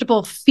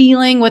vegetable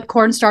feeling with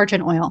cornstarch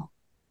and oil.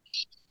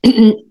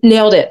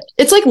 Nailed it.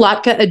 It's like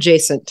latke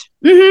adjacent.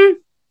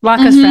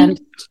 Latke's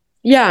friend.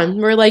 Yeah,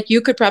 we're like, you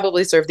could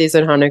probably serve these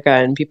at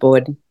Hanukkah and people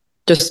would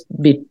just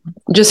be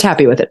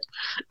happy with it.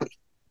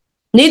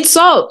 Need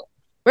salt.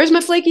 Where's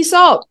my flaky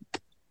salt?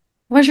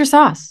 Where's your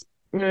sauce?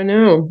 I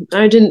know.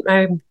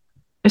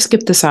 I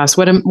skipped the sauce.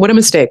 What a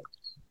mistake.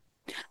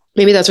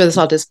 Maybe that's where the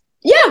salt is.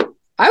 Yeah,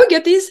 I would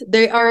get these.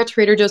 They are at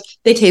Trader Joe's.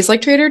 They taste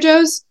like Trader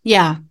Joe's.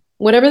 Yeah.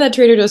 Whatever that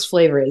Trader Joe's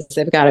flavor is,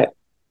 they've got it.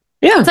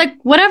 Yeah. It's like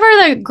whatever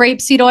the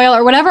grapeseed oil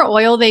or whatever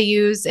oil they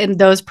use in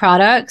those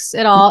products,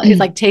 it all is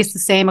like tastes the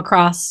same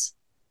across.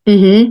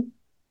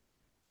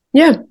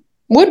 Yeah.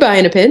 Would buy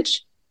in a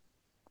pinch.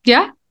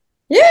 Yeah.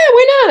 Yeah,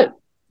 why not?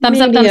 Thumbs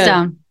up, thumbs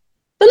down.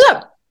 Thumbs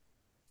up.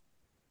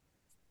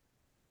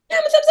 Yeah,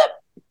 thumbs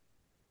up.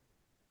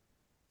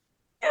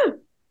 Yeah.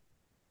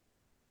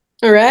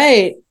 All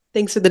right.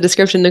 Thanks for the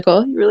description,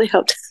 Nicole. You really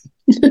helped.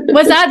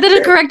 Was that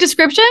the correct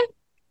description?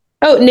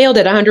 Oh, nailed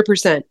it.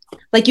 100%.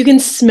 Like you can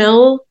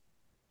smell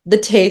the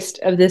taste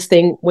of this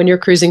thing when you're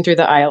cruising through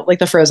the aisle, like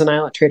the frozen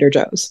aisle at Trader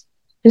Joe's.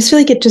 I just feel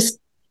like it's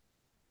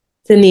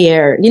in the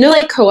air. You know,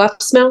 like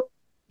co-op smell?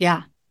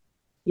 Yeah.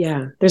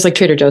 Yeah. There's like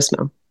Trader Joe's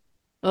smell.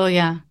 Oh,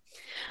 yeah.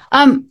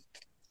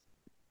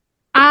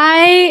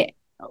 I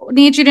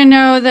need you to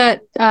know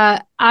that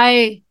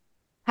I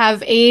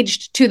have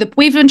aged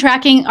we've been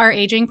tracking our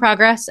aging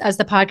progress as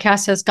the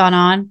podcast has gone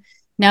on.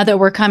 Now that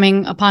we're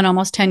coming upon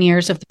almost 10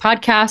 years of the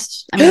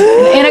podcast, I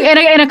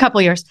mean, in a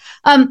couple years.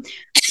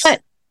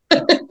 But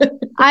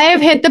I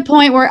have hit the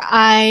point where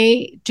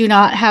I do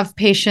not have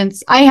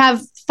patience. I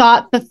have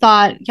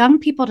thought young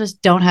people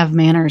just don't have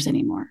manners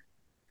anymore.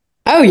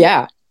 Oh,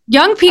 yeah.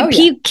 Young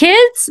people,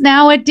 kids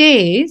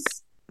nowadays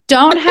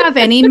don't have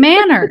any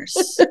manners.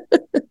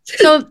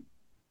 So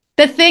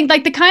the thing,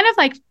 like the kind of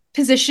like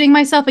positioning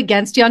myself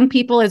against young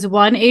people is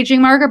one aging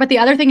marker, but the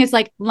other thing is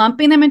like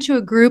lumping them into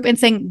a group and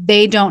saying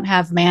they don't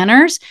have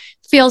manners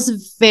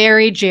feels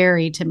very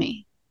Jerry to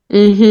me.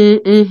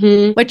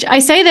 Which I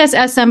say this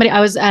as somebody, I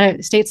was at a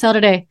estate sale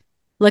today,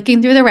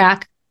 looking through the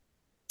rack,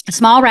 a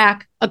small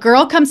rack. A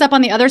girl comes up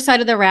on the other side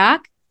of the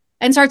rack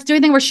and starts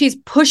doing things where she's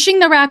pushing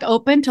the rack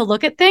open to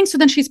look at things. So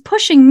then she's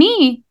pushing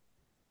me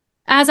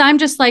as I'm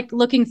just like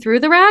looking through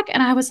the rack,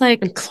 and I was like,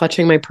 I'm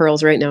clutching my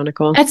pearls right now,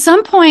 Nicole. at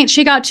some point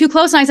she got too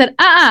close, and I said,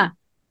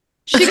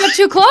 she got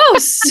too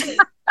close.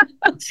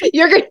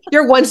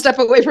 You're one step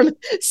away from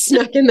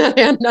snucking that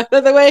hand out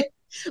of the way.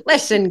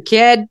 Listen,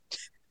 kid.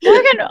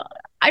 Morgan,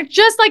 I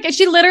just like,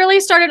 she literally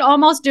started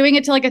almost doing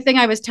it to like a thing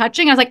I was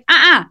touching. I was like,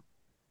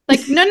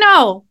 like,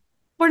 no,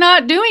 we're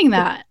not doing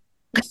that.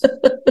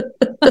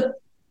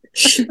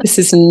 This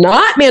is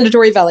not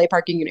mandatory valet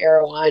parking in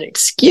Erewhon.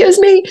 Excuse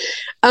me.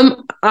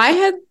 I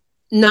had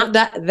not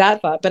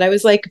that thought, but I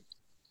was like,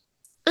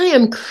 I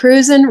am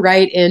cruising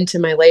right into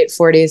my late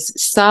 40s,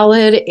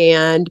 solid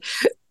and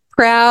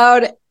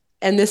proud.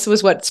 And this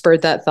was what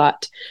spurred that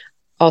thought.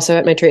 Also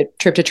at my trip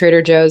to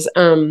Trader Joe's,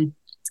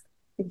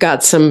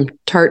 got some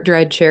tart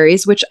dried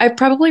cherries, which I've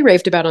probably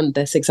raved about on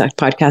this exact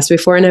podcast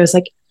before. And I was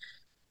like,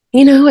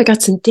 I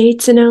got some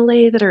dates in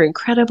LA that are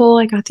incredible.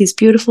 I got these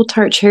beautiful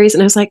tart cherries.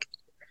 And I was like,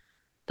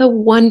 the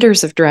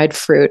wonders of dried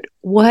fruit.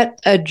 What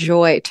a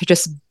joy to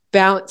just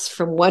bounce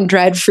from one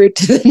dried fruit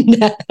to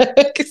the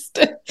next.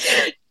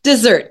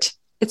 Dessert.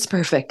 It's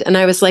perfect. And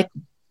I was like,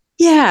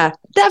 yeah,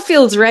 that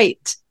feels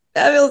right.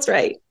 That feels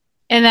right.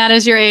 And that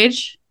is your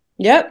age?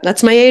 Yep.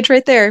 That's my age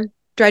right there.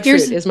 Dried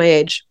fruit is my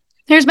age.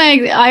 Here's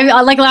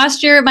I like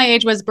last year, my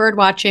age was bird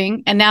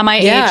watching. And now my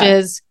age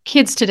is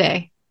kids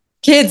today.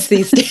 Kids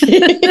these days.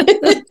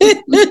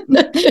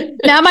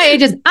 Now my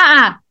age is,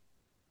 I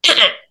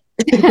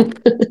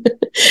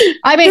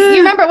mean, you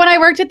remember when I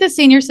worked at the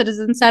Senior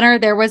Citizen Center,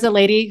 there was a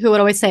lady who would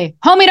always say,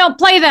 homie, don't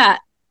play that,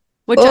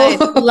 which I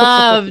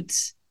loved.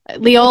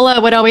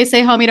 Leola would always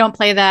say, homie, don't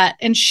play that.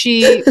 And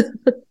she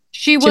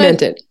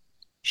meant it.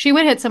 She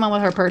would hit someone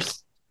with her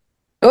purse.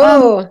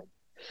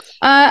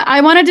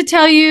 I wanted to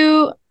tell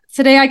you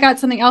today, I got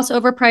something else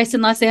overpriced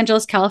in Los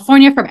Angeles,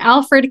 California from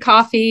Alfred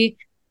Coffee.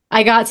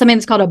 I got something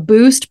that's called a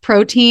Boost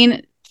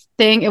protein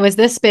thing. It was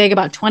this big,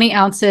 about 20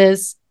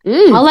 ounces.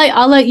 I'll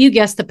let you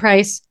guess the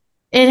price.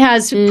 It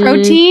has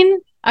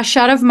protein, a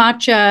shot of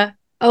matcha,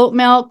 oat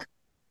milk,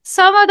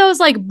 some of those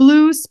like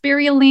blue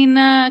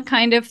spirulina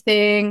kind of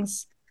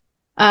things,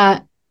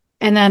 and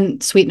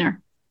then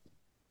sweetener,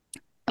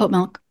 oat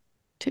milk,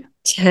 too.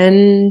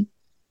 $10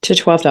 to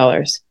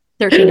 $12.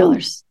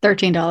 $13.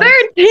 $13.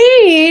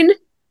 13.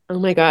 Oh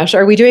my gosh.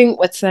 Are we doing,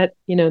 what's that?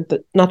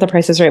 Not the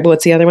Price is Right, but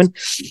what's the other one?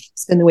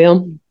 Spin the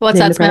wheel. What's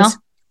that smell?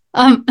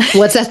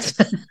 What's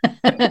that?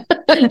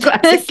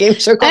 Classic game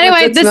show.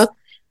 Anyway,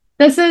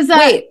 this is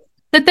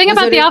the thing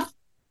about the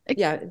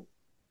yeah. It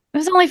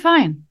was only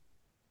fine.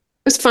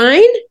 It was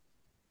fine.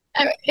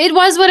 It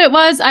was what it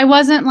was. I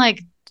wasn't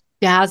like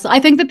dazzled. I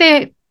think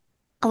that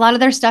a lot of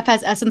their stuff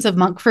has essence of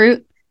monk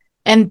fruit,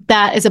 and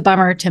that is a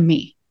bummer to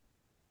me.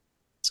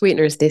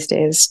 Sweeteners these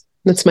days.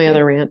 That's my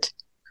other rant.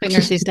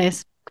 Sweeteners these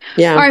days.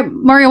 Yeah. All right,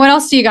 Maria, what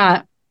else do you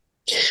got?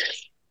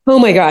 Oh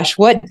my gosh,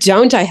 what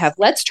don't I have?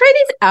 Let's try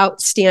these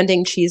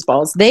outstanding cheese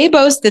balls. They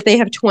boast that they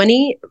have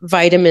 20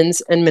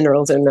 vitamins and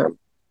minerals in them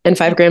and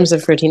 5 grams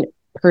of protein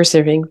per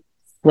serving.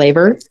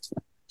 Flavor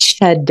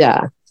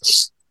cheddar.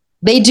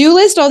 They do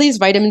list all these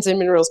vitamins and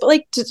minerals, but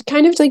like just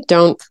kind of like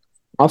don't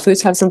all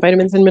foods have some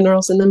vitamins and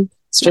minerals in them?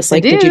 It's just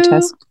like, did you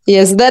test?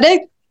 Is that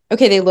it?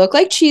 Okay, they look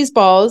like cheese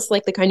balls,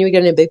 like the kind you would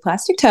get in a big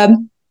plastic tub.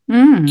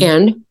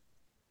 And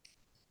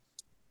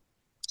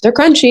they're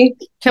crunchy.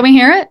 Can we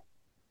hear it?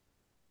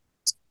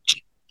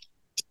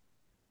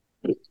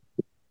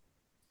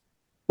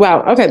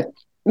 Wow. Okay.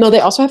 No, they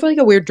also have like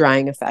a weird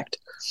drying effect.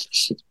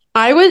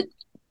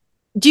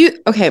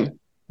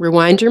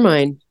 Rewind your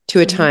mind to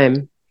a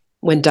time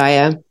when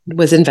Daya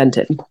was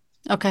invented.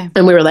 Okay.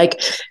 And we were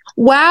like,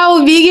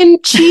 wow, vegan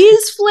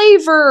cheese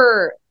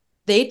flavor.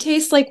 They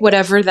taste like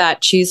whatever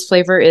that cheese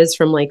flavor is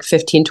from like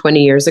 15,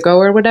 20 years ago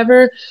or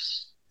whatever.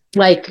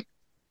 Like,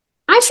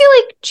 I feel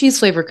like cheese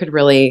flavor could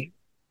really,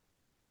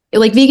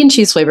 like vegan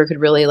cheese flavor could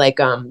really like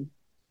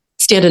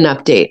stand an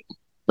update.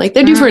 Like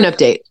they're due for an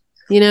update.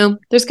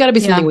 There's got to be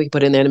something we can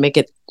put in there to make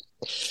it.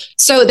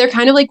 So they're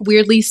kind of like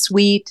weirdly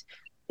sweet,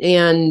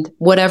 and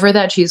whatever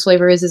that cheese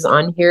flavor is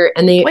on here.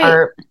 And they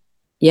are,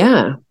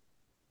 yeah.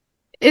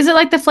 Is it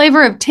like the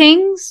flavor of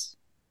Tings?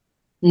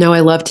 No,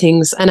 I love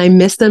Tings and I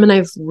miss them, and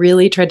I've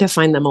really tried to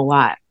find them a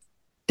lot.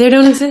 They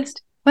don't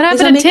exist. What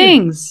happened to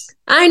Tings?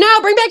 I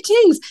know. Bring back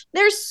Tings.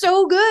 They're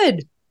so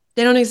good.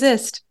 They don't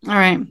exist. All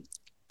right.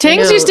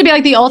 Tings used to be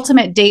like the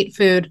ultimate date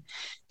food.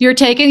 You're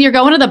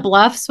going to the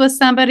Bluffs with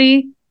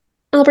somebody.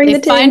 I'll bring the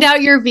Tings. Find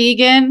out you're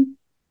vegan.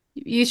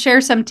 You share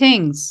some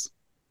Tings.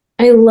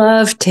 I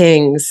love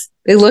Tings.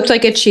 They looked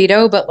like a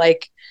Cheeto, but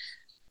like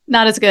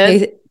not as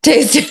good.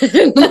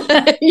 Tasted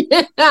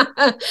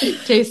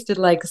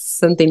like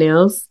something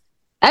else.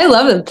 I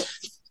love them.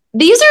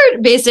 These are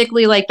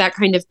basically like that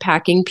kind of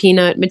packing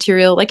peanut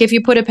material. Like if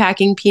you put a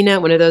packing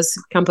peanut, one of those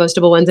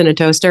compostable ones, in a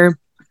toaster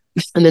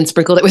and then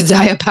sprinkled it with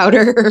Daya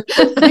powder.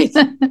 I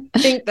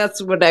think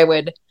that's what I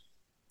would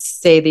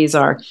say these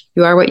are.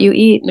 You are what you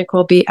eat,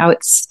 Nicole B.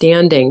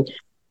 Outstanding.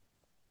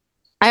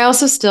 I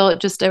also I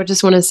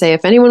just want to say,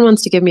 if anyone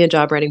wants to give me a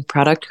job writing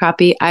product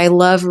copy, I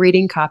love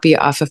reading copy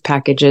off of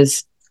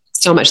packages.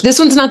 so much. This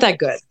one's not that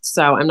good,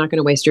 so I'm not going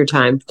to waste your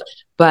time.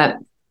 But,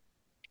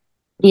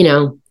 you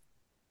know,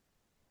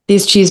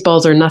 these cheese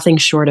balls are nothing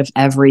short of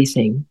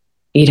everything.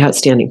 Eat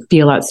outstanding,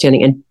 feel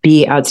outstanding, and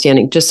be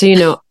outstanding. Just so you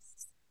know,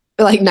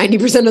 like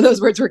 90% of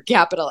those words were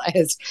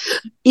capitalized.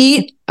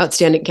 Eat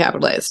outstanding,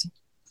 capitalized.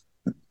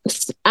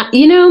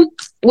 You know,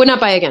 would not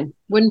buy again.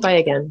 Wouldn't buy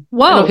again.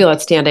 Whoa. I don't feel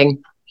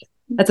outstanding.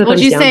 That's a Would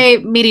thumbs you down. say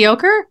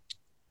mediocre?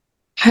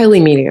 Highly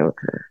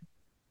mediocre.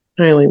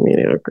 Highly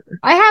mediocre.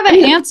 I have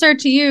an answer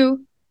to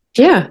you.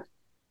 Yeah.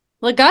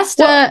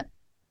 Lagusta,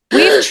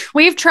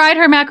 we've tried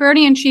her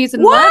macaroni and cheese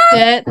and loved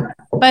it.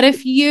 But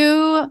if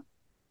you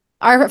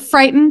are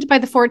frightened by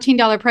the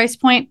 $14 price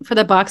point for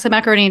the box of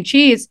macaroni and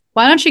cheese,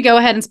 why don't you go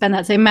ahead and spend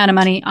that same amount of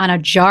money on a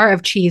jar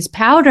of cheese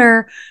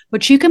powder,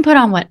 which you can put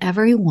on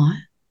whatever you want.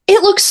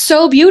 It looks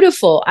so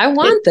beautiful. I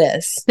want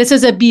this. This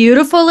is a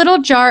beautiful little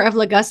jar of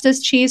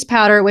Lagusta's cheese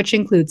powder, which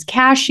includes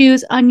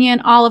cashews,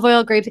 onion, olive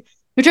oil, grapes,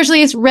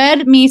 nutritionally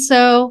red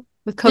miso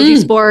with koji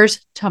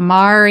spores,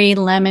 tamari,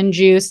 lemon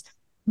juice,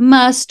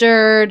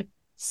 mustard,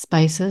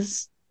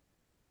 spices,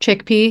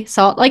 chickpea,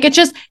 salt. Like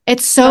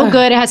it's so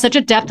good. It has such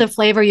a depth of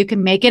flavor. You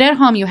can make it at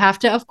home. You have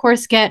to, of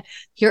course, get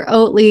your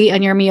Oatly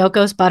and your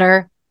Miyoko's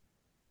butter,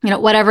 you know,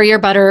 whatever your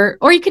butter,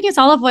 or you can use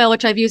olive oil,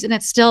 which I've used, and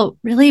it's still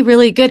really,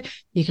 really good.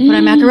 You can put it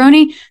on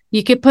macaroni.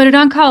 You could put it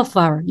on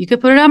cauliflower. You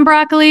could put it on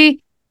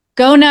broccoli.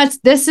 Go nuts.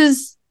 This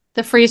is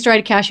the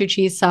freeze-dried cashew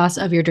cheese sauce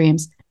of your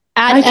dreams.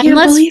 I can't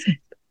believe it.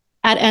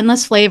 Add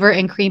endless flavor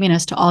and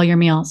creaminess to all your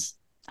meals.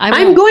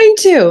 I'm going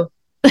to.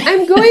 I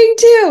can't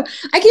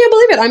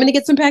believe it. I'm going to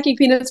get some packing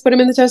peanuts, put them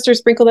in the toaster,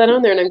 sprinkle that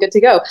on there, and I'm good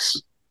to go.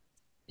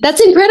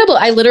 That's incredible.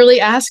 I literally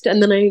asked,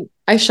 and then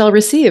I shall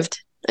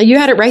received. You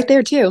had it right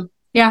there too.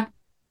 Yeah.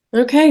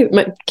 Okay.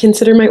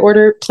 Consider my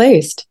order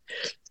placed.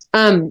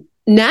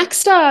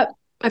 Next up,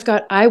 I've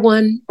got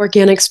I1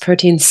 Organics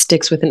Protein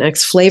Sticks with an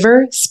X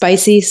flavor,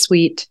 spicy,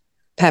 sweet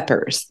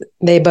peppers.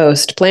 They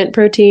boast plant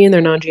protein. They're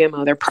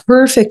non-GMO. They're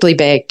perfectly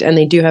baked, and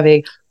they do have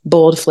a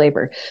bold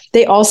flavor.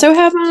 They also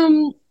have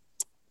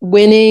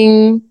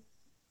winning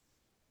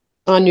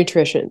on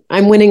nutrition.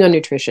 I'm winning on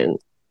nutrition.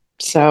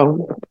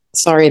 So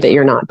sorry that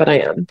you're not, but I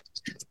am.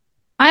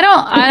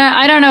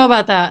 I don't know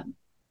about that.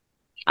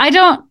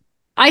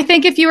 I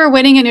think if you were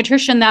winning in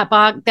nutrition, that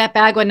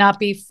bag would not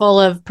be full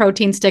of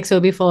protein sticks. It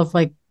would be full of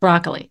like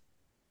broccoli.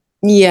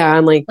 Yeah,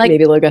 and like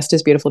maybe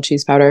Lagusta's beautiful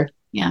cheese powder.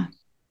 Yeah.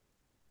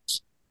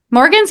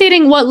 Morgan's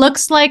eating what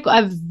looks like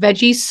a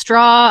veggie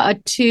straw, a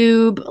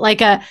tube,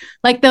 like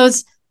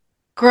those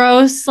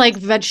gross like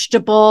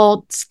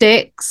vegetable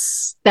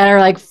sticks that are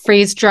like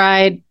freeze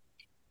dried,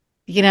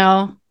 you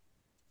know.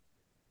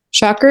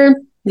 Shocker.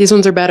 These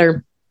ones are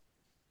better.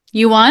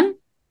 You won?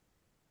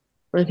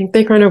 I think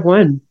they kind of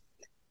won.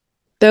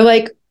 They're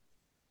like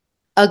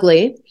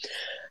ugly.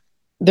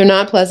 They're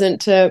not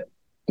pleasant to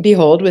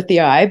behold with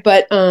the eye,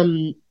 but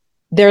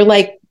they're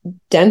like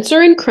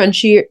denser and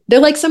crunchy. They're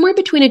like somewhere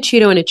between a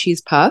Cheeto and a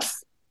cheese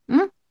puff.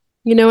 You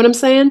know what I'm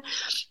saying?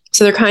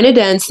 So they're kind of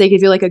dense. They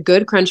give you like a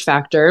good crunch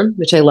factor,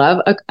 which I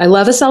love. I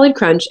love a solid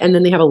crunch. And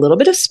then they have a little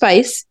bit of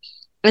spice.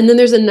 And then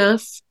there's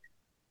enough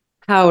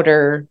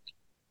powder,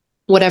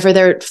 whatever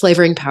their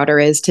flavoring powder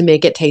is, to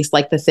make it taste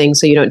like the thing,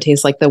 so you don't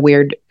taste like the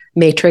weird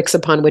matrix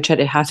upon which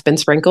it has been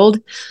sprinkled.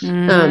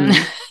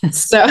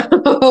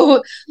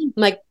 So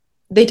like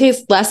they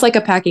taste less like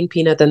a packing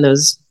peanut than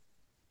those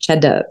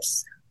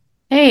cheddars.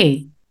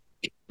 Hey,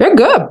 they're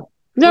good.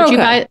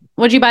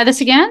 Would you buy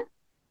this again?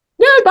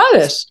 Yeah, I'd buy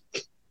this.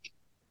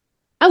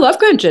 I love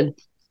crunching.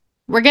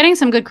 We're getting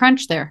some good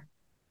crunch there.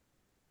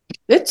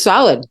 It's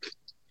solid.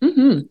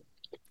 Can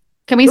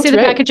we see the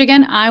package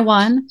again?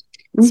 I1,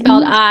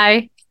 spelled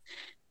I-W-O-N.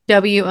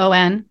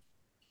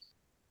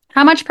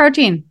 How much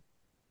protein?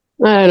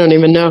 I don't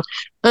even know.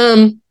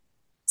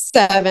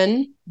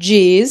 7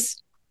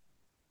 G's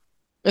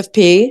of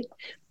P.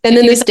 And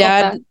then this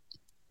dad,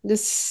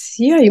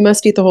 you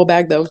must eat the whole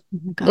bag though.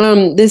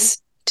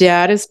 This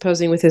dad is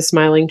posing with his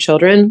smiling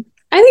children.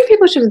 I think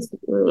people should, I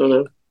don't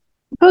know,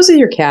 pose with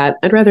your cat.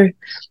 I want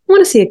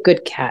to see a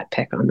good cat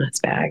pic on this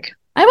bag.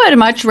 I would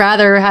much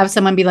rather have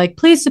someone be like,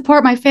 please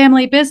support my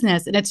family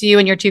business. And it's you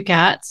and your 2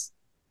 cats.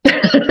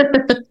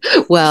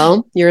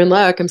 Well, you're in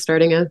luck. I'm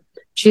starting a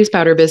cheese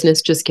powder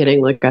business. Just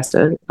kidding.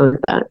 Lagusta on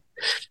that.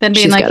 Then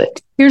being She's like, got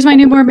it. Here's my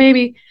newborn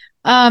baby.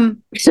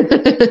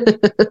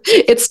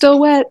 It's still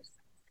wet.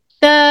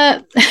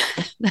 The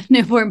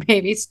newborn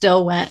baby's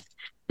still wet.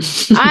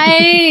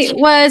 I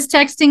was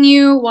texting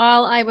you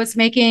while I was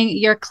making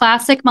your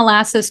classic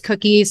molasses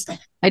cookies.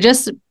 I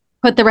just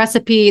put the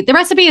recipe. The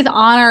recipe is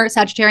on our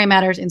Sagittarian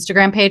Matters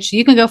Instagram page, so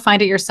you can go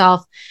find it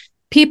yourself.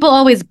 People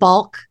always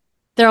balk.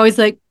 They're always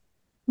like,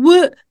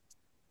 what?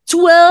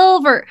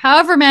 12 or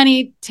however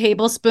many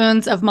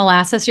tablespoons of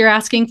molasses you're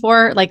asking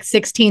for, like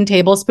 16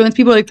 tablespoons.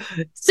 People are like,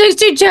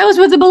 16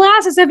 tablespoons of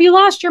molasses. Have you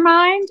lost your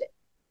mind?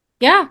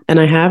 Yeah. And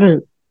I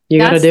haven't. You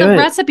got to do it. That's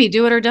the recipe.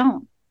 Do it or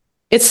don't.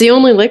 It's the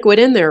only liquid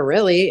in there,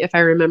 really, if I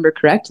remember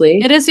correctly.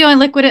 It is the only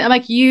liquid.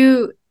 Like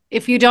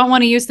if you don't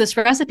want to use this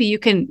recipe, you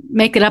can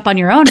make it up on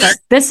your own. But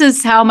this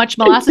is how much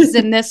molasses is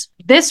in this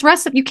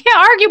recipe. You can't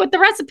argue with the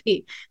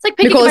recipe. It's like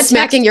picking Nicole up is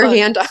smacking your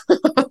hand off.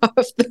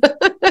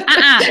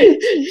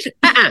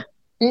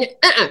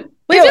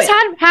 We just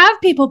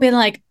have people been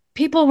like,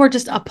 people were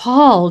just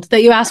appalled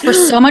that you asked for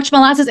so much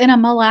molasses in a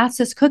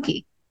molasses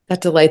cookie.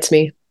 That delights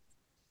me.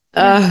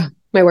 My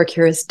work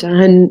here is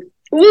done.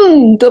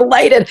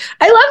 Delighted.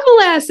 I love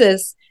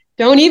molasses.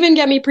 Don't even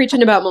get me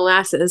preaching about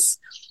molasses.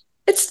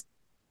 It's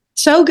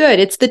so good.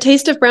 It's the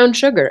taste of brown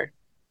sugar.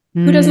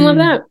 Who doesn't love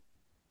that?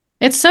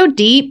 It's so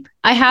deep.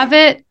 I have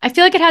it. I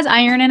feel like it has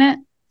iron in it.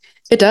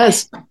 It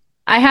does.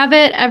 I have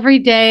it every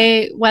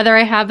day, whether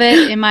I have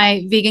it in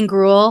my vegan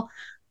gruel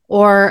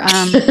or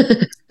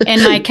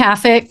in my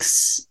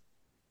Cafix.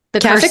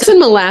 Cafix and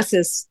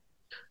molasses.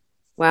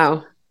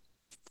 Wow.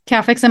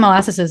 Cafix and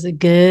molasses is a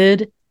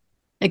good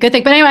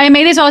thing. But anyway, I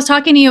made these while I was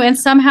talking to you, and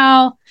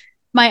somehow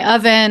my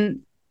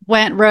oven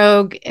went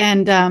rogue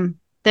and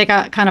they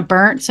got kind of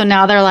burnt. So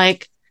now they're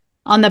like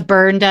on the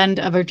burned end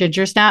of a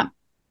ginger snap.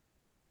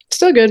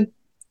 Still good.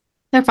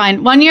 They're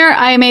fine. One year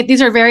I made,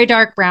 these are very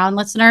dark brown,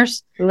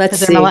 listeners. Let's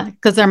see.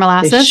 Because they're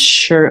molasses. They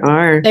sure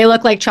are. They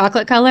look like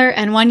chocolate color.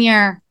 And one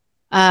year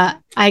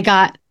I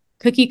got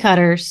cookie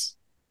cutters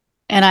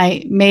and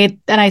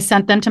I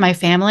sent them to my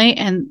family,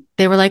 and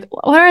they were like,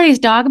 what are these,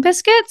 dog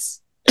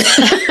biscuits?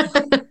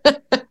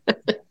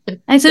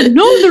 I said,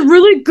 no, they're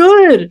really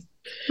good.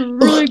 They're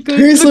really good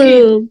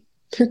cookies.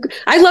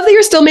 I love that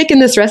you're still making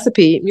this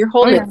recipe. You're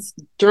holding it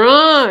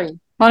strong.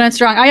 Holding it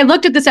strong. I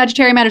looked at the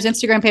Sagittarian Matters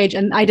Instagram page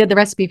and I did the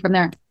recipe from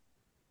there.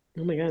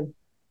 Oh my God.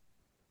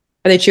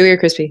 Are they chewy or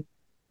crispy?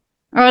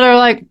 Oh, they're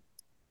like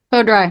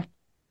so dry.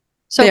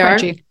 So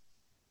crunchy.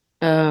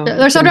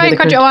 They're so dry and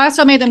crunchy. Oh, I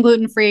also made them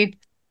gluten-free.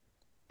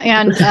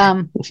 And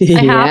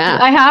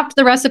I halved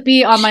the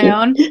recipe on my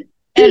own,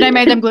 and I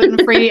made them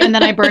gluten-free, and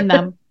then I burned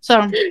them.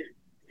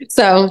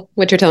 So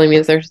what you're telling me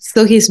is they're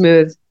silky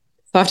smooth,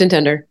 soft and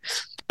tender.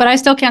 But I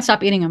still can't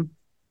stop eating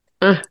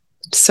them.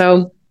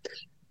 So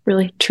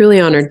really, truly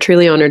honored,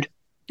 truly honored.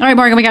 All right,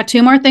 Morgan, we got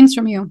 2 more things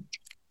from you.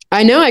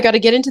 I know. I got to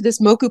get into this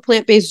Moku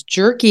plant-based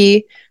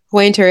jerky,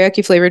 Hawaiian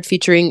teriyaki flavored,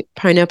 featuring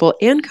pineapple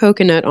and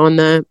coconut on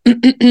the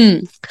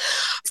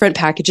front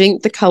packaging.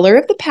 The color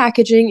of the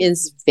packaging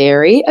is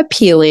very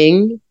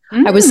appealing.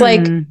 I was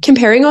like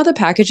comparing all the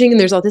packaging, and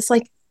there's all this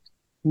like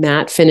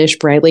matte finish,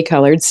 brightly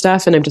colored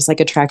stuff. And I'm just like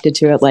attracted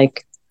to it.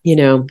 Like, you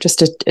know,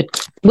 just a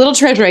little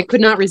treasure I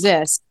could not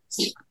resist.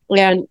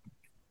 And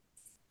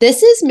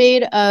this is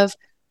made of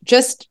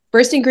just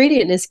first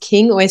ingredient is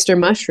king oyster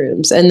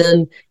mushrooms. And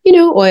then, you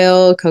know,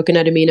 oil,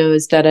 coconut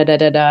aminos,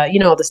 you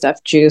know, all the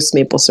stuff, juice,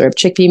 maple syrup,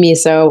 chickpea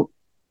miso,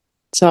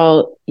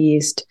 salt,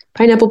 yeast,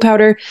 pineapple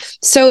powder.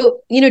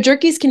 So, you know,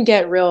 jerkies can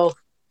get real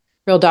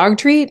dog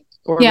treat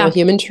or real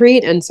human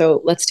treat. And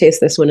so let's taste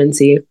this one and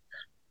see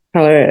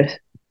how it is.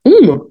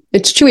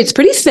 It's chewy. It's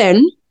pretty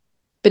thin,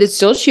 but it's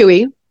still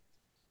chewy.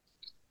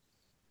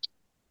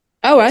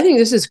 Oh, I think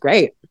this is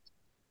great.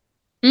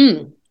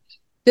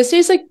 This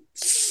tastes like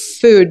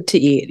food to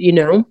eat, you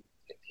know?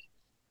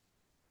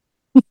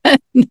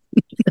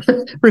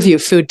 Review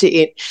food to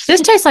eat.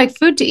 This tastes like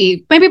food to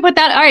eat. Maybe put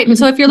that. All right.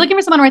 So if you're looking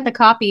for someone to write the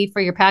copy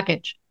for your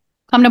package,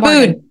 come to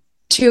Morgan. Food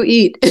to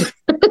eat. It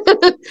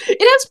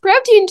has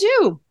protein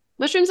too.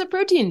 Mushrooms have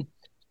protein.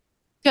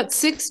 Got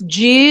 6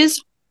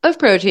 G's of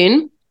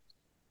protein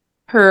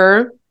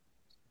per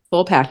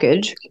full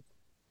package.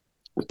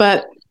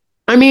 But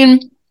I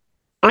mean,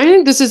 I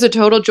think this is a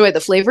total joy. The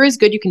flavor is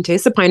good. You can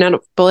taste the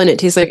pineapple, and it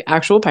tastes like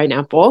actual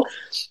pineapple.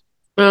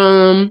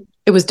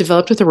 It was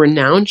developed with a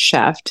renowned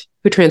chef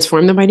who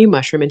transformed the mighty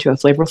mushroom into a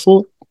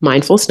flavorful,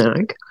 mindful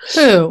snack.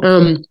 Who?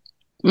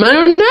 I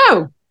don't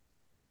know.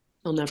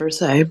 They'll never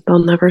say. They'll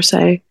never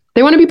say.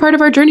 They want to be part of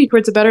our journey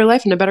towards a better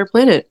life and a better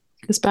planet.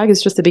 This bag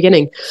is just the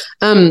beginning.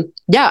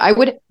 Yeah, I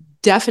would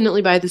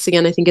definitely buy this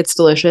again. I think it's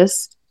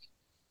delicious.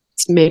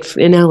 It's made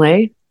in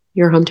LA,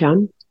 your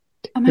hometown.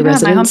 Oh my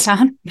God, my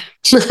hometown.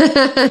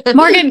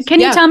 Morgan, can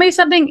you tell me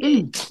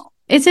something?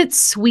 Is it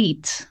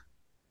sweet?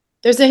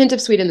 There's a hint of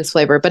sweet in this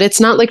flavor, but it's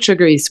not like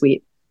sugary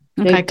sweet.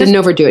 Okay, They didn't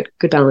overdo it.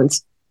 Good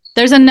balance.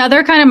 There's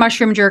another kind of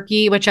mushroom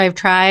jerky, which I've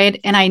tried,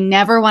 and I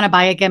never want to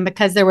buy again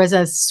because there was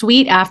a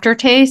sweet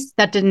aftertaste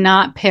that did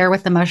not pair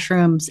with the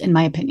mushrooms, in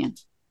my opinion.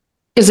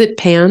 Is it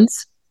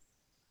Pans?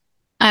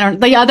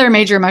 The other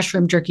major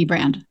mushroom jerky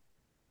brand.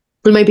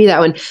 It might be that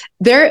one.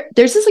 There's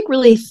this like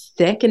really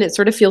thick, and it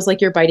sort of feels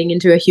like you're biting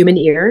into a human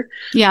ear.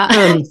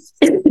 Yeah.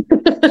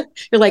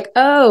 You're like,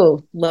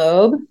 oh,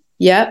 lobe.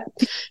 Yep.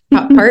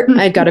 Top part.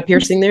 I got a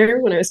piercing there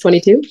when I was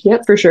 22.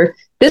 Yep, for sure.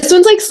 This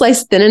one's like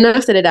sliced thin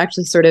enough that it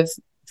actually sort of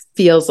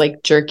feels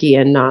like jerky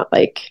and not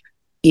like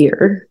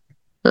ear.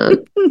 I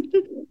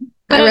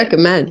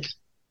recommend.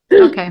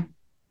 Okay.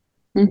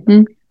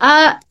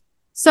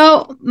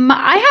 So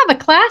I have a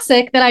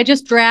classic that I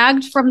just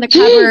dragged from the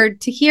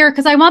cupboard to here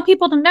because I want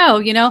people to know,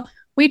 you know,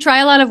 we try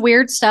a lot of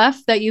weird stuff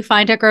that you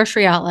find at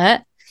grocery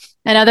outlet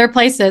and other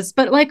places,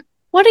 but like,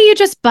 what do you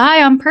just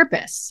buy on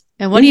purpose?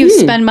 And what do you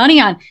spend money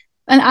on?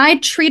 And I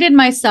treated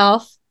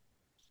myself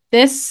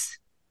this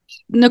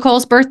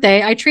Nicole's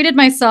birthday, I treated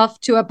myself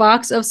to a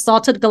box of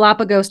salted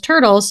Galapagos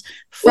turtles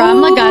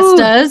from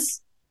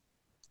Lagusta's.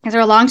 These are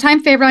a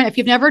longtime favorite. If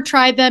you've never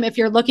tried them, if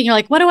you're looking, you're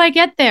like, what do I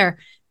get there?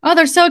 Oh,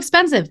 they're so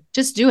expensive.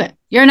 Just do it.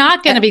 You're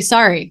not going to be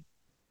sorry.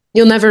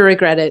 You'll never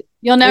regret it.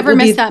 You'll never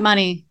miss that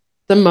money.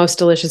 The most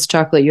delicious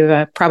chocolate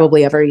you've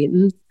probably ever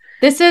eaten.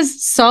 This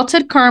is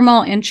salted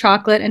caramel and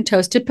chocolate and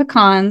toasted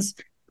pecans.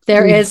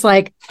 There is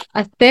like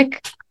a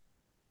thick,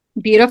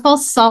 beautiful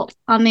salt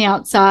on the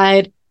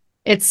outside.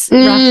 It's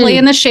roughly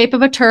in the shape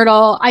of a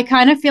turtle. I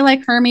kind of feel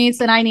like Hermes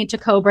and I need to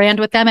co-brand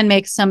with them and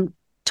make some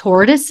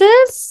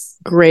tortoises.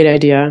 Great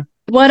idea.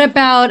 What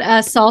about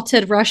a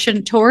salted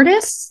Russian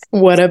tortoise?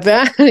 What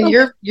about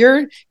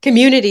your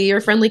community,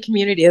 your friendly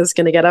community is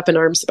going to get up in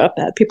arms about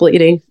that. People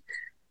eating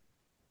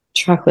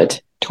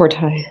chocolate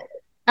tortai.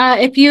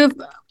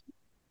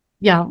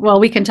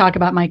 We can talk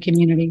about my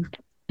community.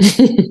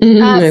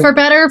 For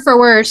better or for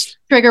worse,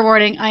 trigger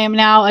warning, I am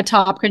now a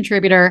top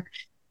contributor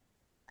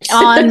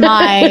on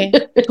my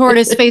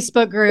tortoise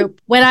Facebook group.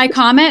 When I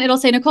comment, it'll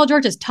say Nicole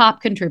George is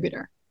top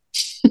contributor.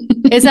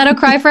 Is that a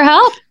cry for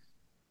help?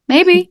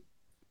 Maybe.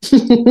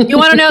 You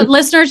want to know,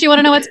 listeners, you want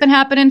to know what's been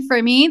happening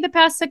for me the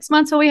past 6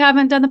 months while we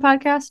haven't done the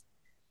podcast?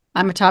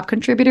 I'm a top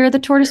contributor of the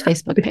tortoise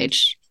Facebook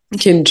page.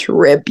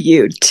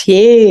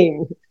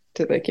 Contributing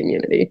to the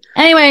community.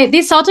 Anyway,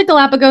 these salted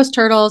Galapagos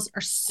turtles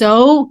are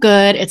so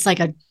good. It's like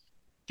a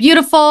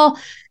beautiful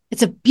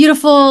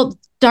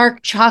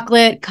dark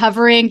chocolate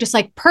covering, just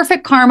like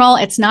perfect caramel.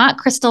 It's not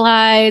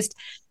crystallized.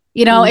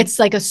 It's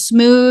like a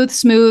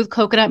smooth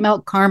coconut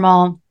milk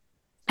caramel,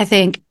 I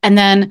think. And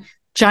then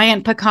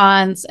giant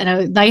pecans and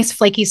a nice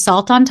flaky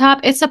salt on top.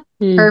 It's a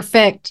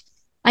perfect.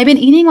 I've been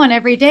eating one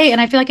every day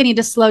and I feel like I need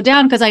to slow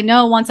down because I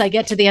know once I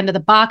get to the end of the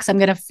box, I'm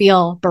going to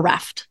feel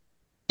bereft.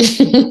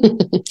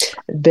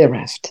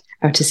 Bereft.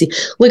 Out to sea.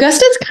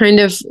 Lagusta's kind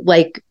of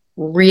like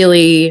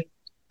really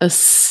a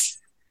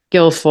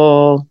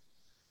skillful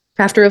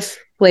crafter of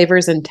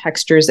flavors and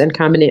textures and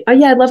combination. Oh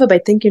yeah, I love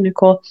it. Thank you,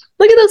 Nicole.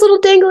 Look at those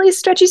little dangly,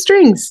 stretchy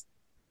strings.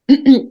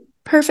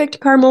 Perfect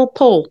caramel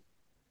pull.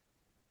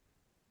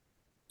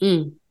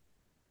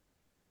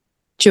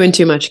 Chewing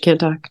too much,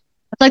 can't talk.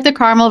 It's like the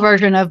caramel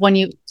version of when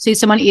you see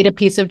someone eat a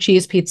piece of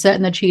cheese pizza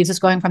and the cheese is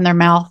going from their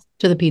mouth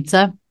to the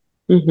pizza.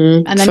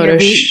 And then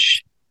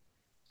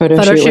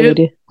photo shoot.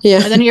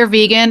 Yeah. And then you're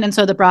vegan. And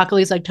so the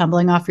broccoli is like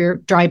tumbling off your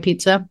dry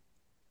pizza.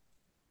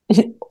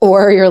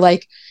 Or you're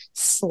like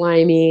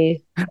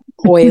slimy,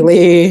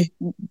 oily,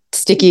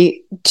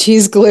 sticky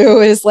cheese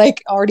glue is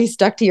like already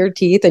stuck to your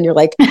teeth and you're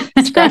like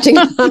scratching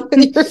off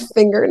with your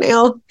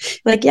fingernail.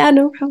 Like, yeah,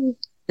 no problem.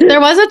 There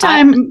was a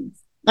time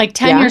like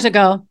 10 years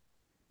ago,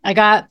 I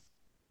got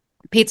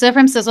pizza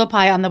from Sizzle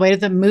Pie on the way to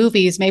the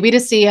movies, maybe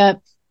to see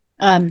a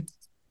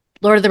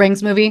Lord of the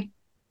Rings movie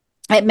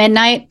at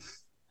midnight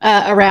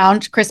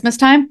around Christmas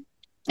time.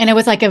 And it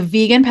was like a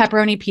vegan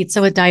pepperoni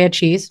pizza with Daiya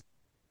cheese.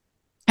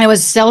 And it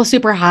was so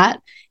super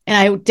hot.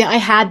 And I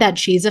had that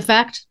cheese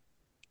effect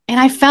and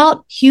I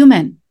felt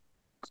human.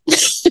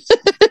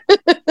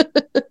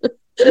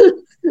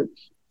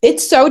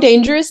 It's so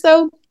dangerous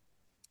though.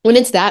 When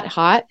it's that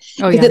hot,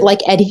 because it like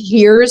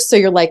adheres. So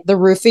you're like the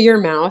roof of your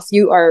mouth,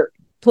 you are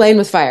playing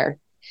with fire.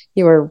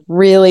 You are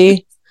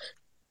really,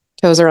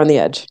 toes are on the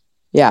edge.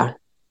 Yeah.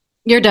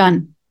 You're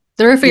done.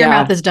 The roof of your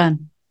mouth is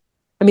done.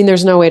 I mean,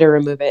 there's no way to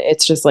remove it.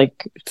 It's just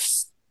like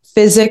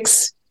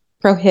physics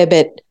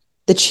prohibit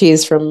the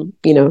cheese from,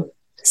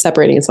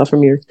 separating itself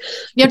from your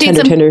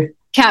tender.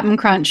 Captain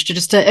Crunch to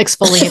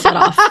exfoliate that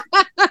off.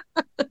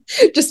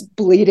 Just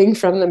bleeding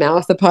from the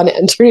mouth upon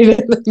entry to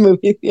the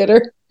movie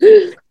theater.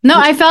 No,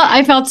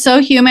 I felt so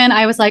human.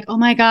 I was like, oh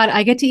my God,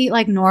 I get to eat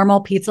like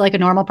normal pizza, like a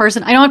normal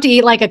person. I don't have to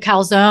eat like a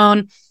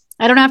calzone.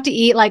 I don't have to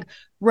eat like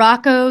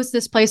Rocco's,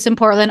 this place in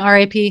Portland,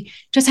 RIP,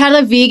 just had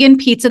a vegan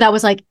pizza that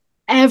was like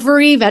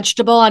every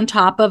vegetable on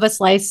top of a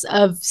slice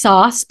of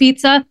sauce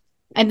pizza.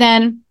 And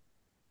then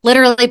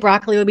literally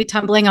broccoli would be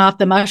tumbling off.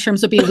 The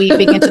mushrooms would be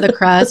weeping into the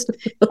crust.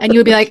 And you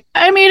would be like,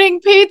 I'm eating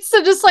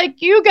pizza just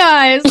like you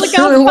guys. Look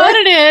how fun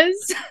it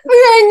is.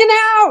 We're hanging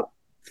out.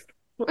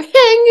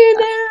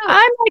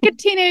 I'm like a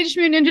Teenage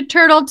Mutant Ninja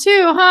Turtle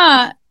too,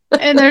 huh?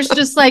 And there's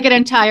just like an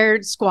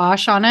entire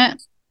squash on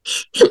it.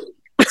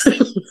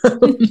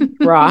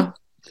 Raw.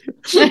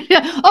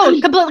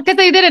 Because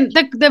they didn't,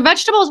 the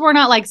vegetables were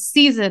not like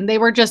seasoned. They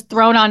were just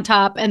thrown on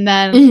top and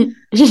then,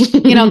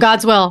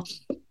 God's will.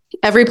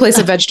 Every place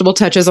a vegetable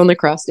touches on the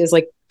crust is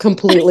like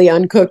completely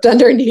uncooked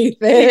underneath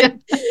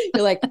it. Yeah.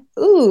 You're like,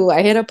 ooh,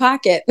 I hit a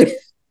pocket.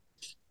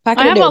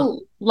 I have a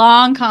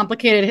long,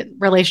 complicated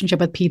relationship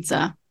with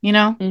pizza,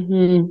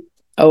 Mm-hmm.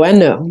 Oh, I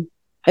know.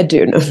 I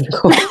do know,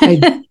 Nicole.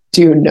 I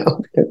do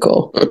know,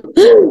 Nicole.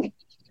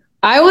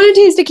 I want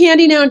to taste a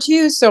candy now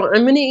too, so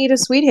I'm going to eat a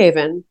Sweet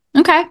Haven.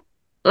 Okay.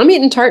 I'm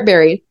eating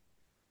Tartberry.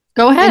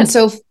 Go ahead. And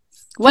so,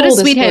 what is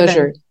Sweet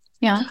Haven?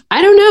 Yeah.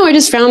 I don't know. I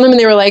just found them and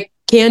they were like,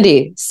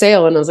 candy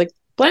sale, and I was like,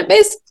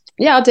 plant-based,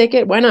 yeah, I'll take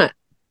it, why not?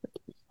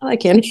 I like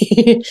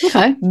candy.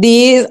 Okay.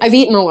 These I've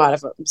eaten a lot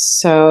of them,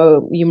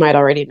 so you might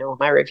already know what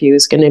my review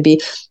is going to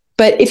be.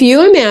 But if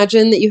you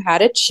imagine that you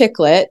had a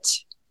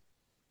chiclet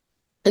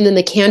and then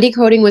the candy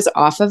coating was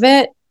off of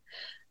it,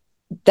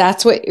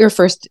 that's what your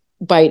first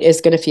bite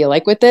is going to feel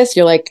like with this.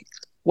 You're like,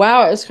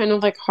 wow, it's kind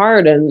of like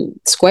hard and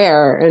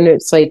square. And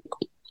it's like,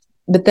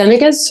 but then it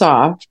gets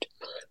soft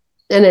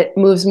and it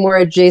moves more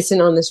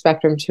adjacent on the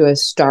spectrum to a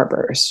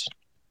starburst.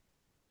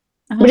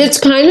 But it's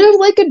kind of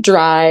like a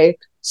dry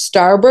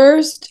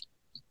starburst,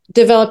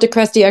 developed a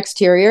crusty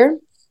exterior.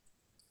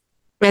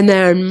 And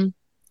then,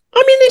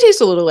 I mean, they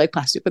taste a little like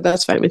plastic, but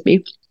that's fine with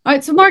me. All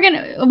right. So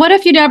Morgan, what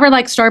if you'd ever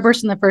like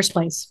Starburst in the first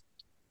place?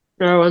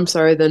 Oh, I'm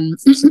sorry. Then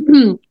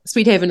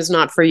Sweet Haven is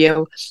not for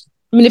you.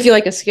 I mean, if you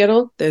like a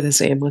Skittle, they're the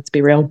same. Let's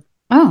be real.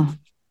 Oh.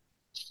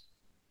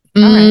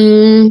 All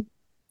right.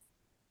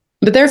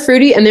 But they're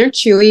fruity and they're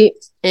chewy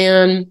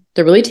and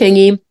they're really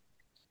tangy.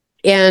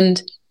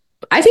 And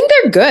I think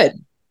they're good.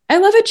 I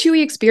love a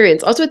chewy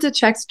experience. Also, it's a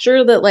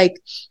texture that like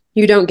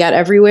you don't get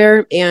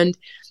everywhere. And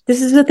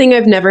this is the thing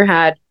I've never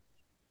had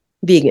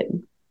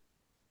vegan.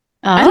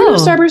 Oh. I don't know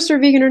if Starbursts are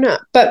vegan or not,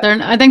 but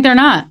I think they're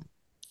not.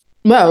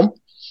 Well,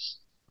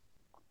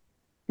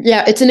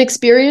 yeah, it's an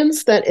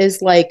experience that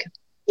is like,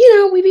 you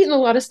know, we've eaten a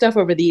lot of stuff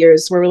over the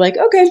years where we're like,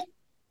 okay,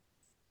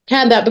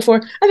 had that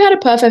before. I've had a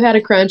puff, I've had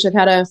a crunch, I've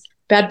had a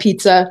bad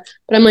pizza,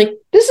 but I'm like,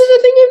 this is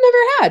a thing I've never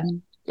had.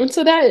 And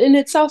so that in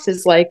itself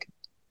is like,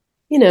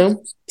 you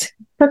know,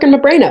 perking my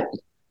brain up.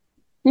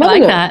 I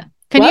like that.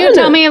 Can you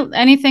tell me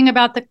anything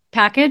about the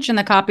package and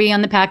the copy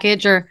on the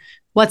package or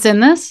what's in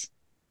this?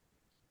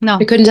 No.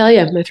 I couldn't tell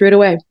you. I threw it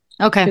away.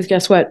 Okay. Because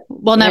guess what?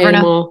 We'll never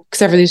know.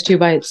 Except for these 2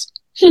 bites.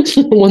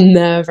 We'll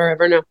never,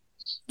 ever know.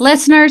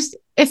 Listeners,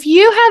 if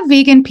you have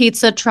vegan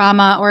pizza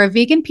trauma or a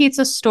vegan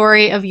pizza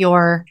story of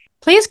your,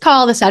 please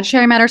call the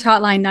Sagittarian Matters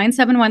hotline,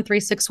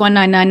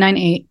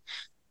 971-361-9998.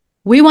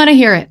 We want to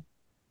hear it.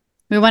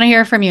 We want to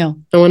hear from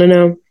you. I want to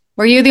know.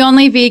 Were you the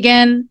only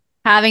vegan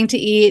having to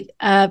eat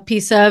a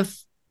piece of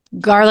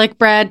garlic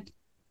bread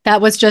that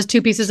was just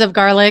 2 pieces of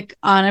garlic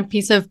on a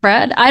piece of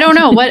bread? I don't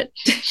know. What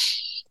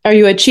are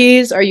you a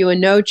cheese? Are you a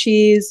no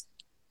cheese?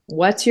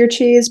 What's your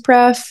cheese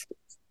pref?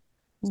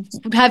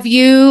 Have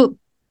you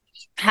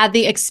had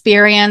the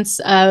experience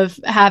of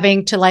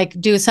having to like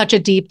do such a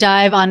deep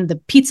dive on the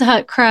Pizza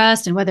Hut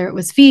crust and whether it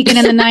was vegan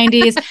in the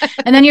 90s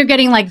and then you're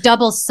getting like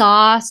double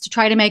sauce to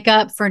try to make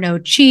up for no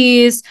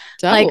cheese?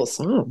 Double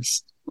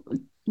sauce.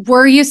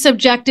 Were you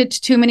subjected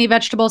to too many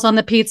vegetables on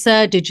the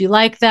pizza? Did you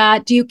like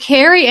that? Do you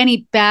carry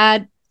any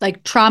bad,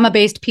 like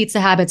trauma-based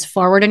pizza habits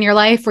forward in your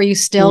life where you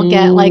still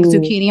get like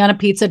zucchini on a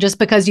pizza just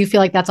because you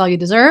feel like that's all you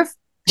deserve?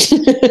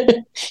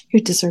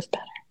 You deserve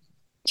better.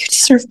 You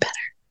deserve better.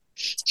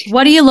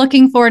 What are you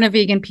looking for in a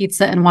vegan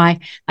pizza and why?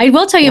 I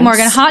will tell you,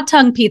 Morgan, hot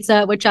tongue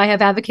pizza, which I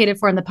have advocated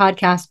for in the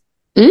podcast.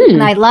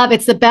 And I love,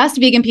 it's the best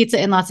vegan pizza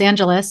in Los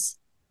Angeles.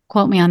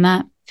 Quote me on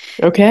that.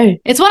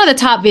 Okay. It's one of the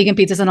top vegan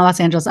pizzas in Los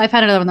Angeles. I've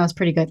had another one that was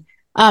pretty good.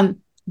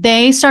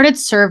 They started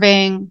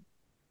serving,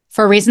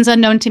 for reasons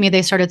unknown to me,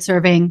 they started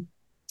serving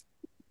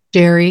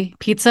dairy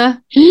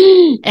pizza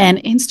and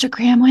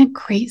Instagram went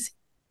crazy.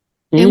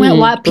 It went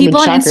wild.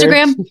 People on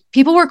Instagram,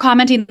 people were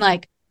commenting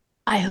like,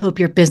 I hope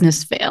your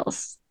business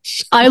fails.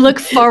 I look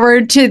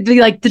forward to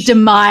the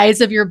demise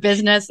of your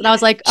business. And I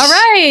was like, all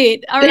right.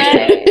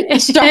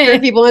 Stalker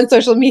people on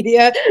social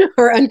media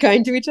are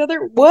unkind to each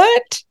other.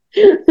 What?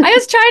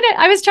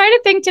 I was trying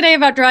to think today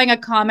about drawing a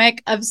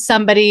comic of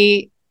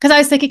somebody because I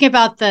was thinking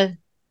about this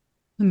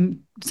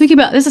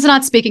is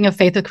not speaking of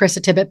faith with Krista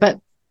Tippett,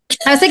 but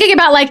I was thinking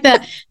about like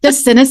the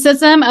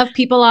cynicism of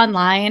people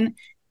online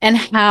and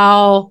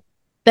how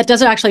that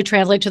doesn't actually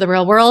translate to the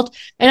real world.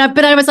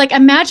 But I was like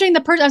imagining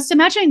I was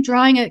imagining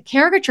drawing a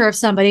caricature of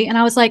somebody and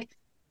I was like,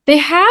 they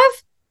have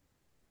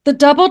the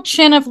double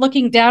chin of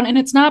looking down and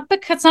it's not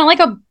like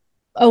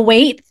a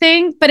weight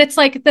thing, but it's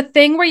like the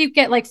thing where you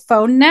get like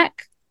phone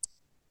neck,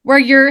 where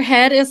your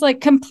head is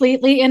like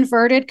completely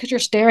inverted because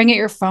you're staring at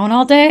your phone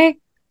all day.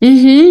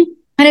 And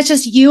it's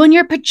just you in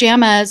your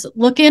pajamas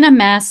looking a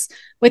mess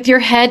with your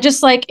head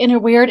just like in a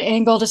weird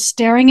angle, just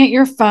staring at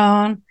your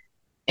phone.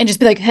 And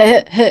just be like,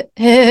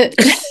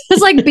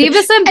 it's like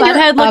Beavis and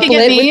Butthead looking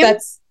at me. With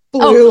that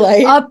blue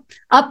light.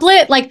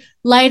 Uplit, like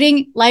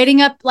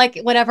lighting up, like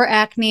whatever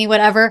acne,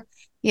 whatever,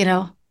 you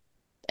know.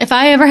 If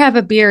I ever have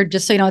a beard,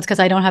 just so you know, it's because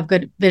I don't have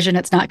good vision.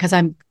 It's not because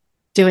I'm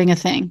doing a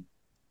thing.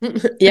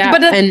 Yeah,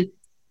 and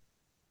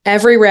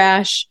every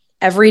rash,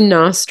 every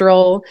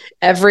nostril,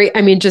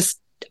 just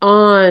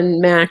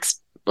on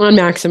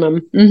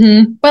maximum.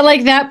 But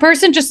like that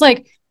person, just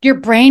like your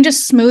brain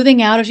just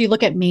smoothing out as you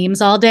look at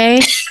memes all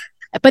day.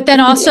 But then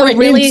also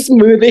really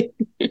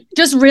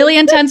just really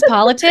intense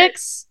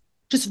politics,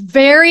 just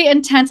very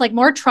intense, like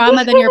more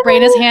trauma than your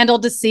brain has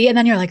handled to see. And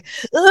then you're like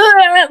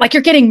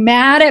you're getting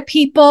mad at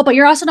people, but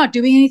you're also not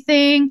doing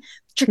anything.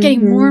 But you're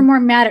getting more and more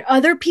mad at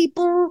other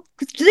people.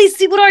 Do they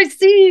see what I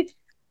see?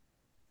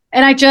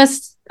 And I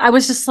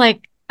was just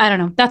like, I don't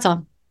know. That's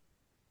all.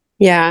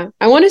 Yeah.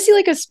 I want to see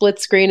like a split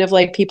screen of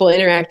like people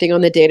interacting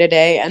on the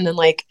day-to-day and then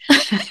like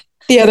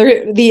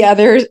The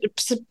other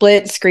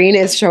split screen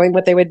is showing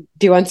what they would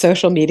do on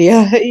social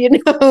media,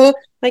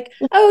 like,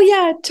 oh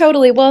yeah,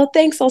 totally. Well,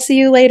 thanks. I'll see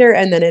you later.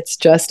 And then it's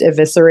just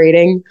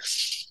eviscerating.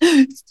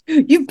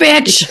 You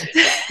bitch.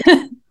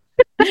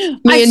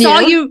 I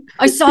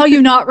saw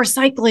you not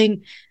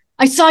recycling.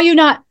 I saw you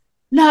not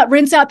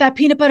rinse out that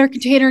peanut butter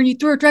container and you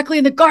threw it directly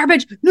in the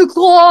garbage.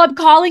 Nicole, I'm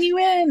calling you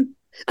in.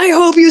 I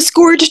hope you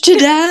scorched to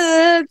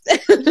death.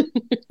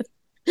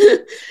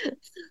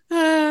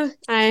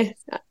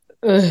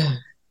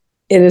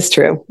 It is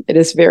true. It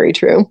is very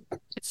true.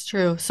 It's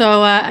true.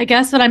 So I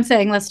guess what I'm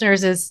saying,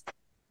 listeners, is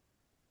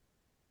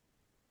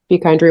be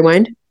kind,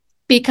 rewind.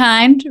 Be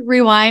kind,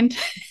 rewind.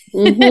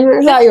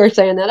 I thought you were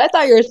saying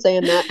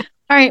that.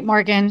 All right,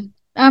 Morgan.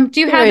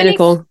 Do you have any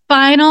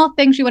final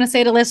things you want to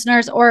say to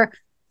listeners or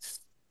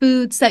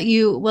foods that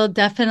you will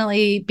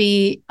definitely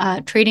be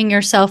treating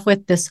yourself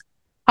with this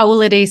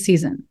holiday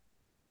season?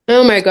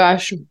 Oh my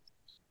gosh.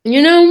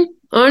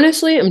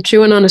 Honestly, I'm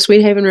chewing on a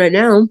Sweet Haven right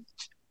now.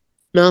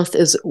 Mouth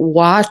is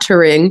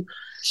watering.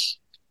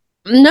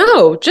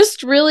 No,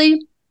 just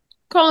really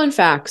calling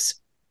facts.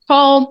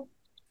 Call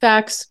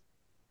facts.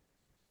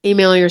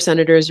 Email your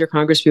senators, your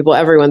congresspeople,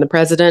 everyone, the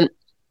president.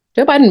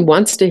 Joe Biden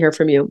wants to hear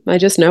from you. I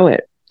just know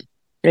it.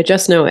 It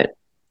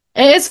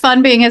is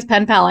fun being his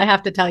pen pal, I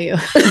have to tell you.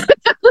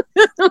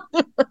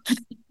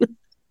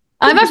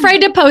 I'm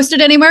afraid to post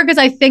it anymore because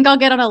I think I'll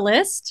get on a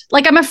list.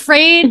 Like, I'm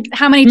afraid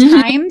how many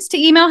times to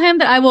email him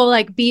that I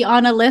will be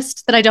on a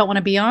list that I don't want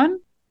to be on.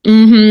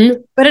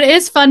 But it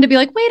is fun to be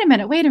like, wait a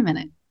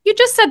minute. You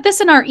just said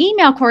this in our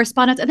email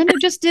correspondence, and then you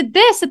just did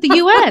this at the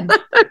UN.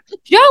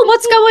 Joe,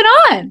 what's going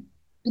on?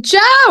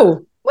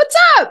 Joe, what's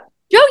up?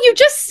 Joe, you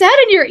just said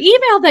in your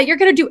email that you're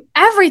going to do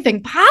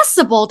everything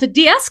possible to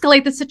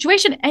de-escalate the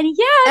situation. And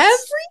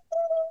yes.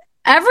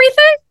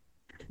 Everything?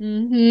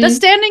 Does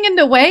standing in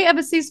the way of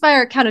a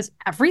ceasefire count as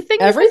everything?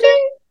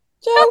 Everything?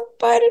 Joe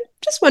Biden.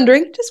 Just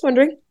wondering.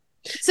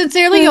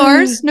 Sincerely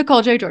yours,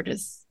 Nicole J.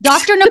 Georges.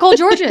 Dr. Nicole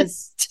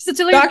Georges.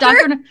 Sincerely,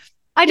 Doctor.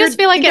 I just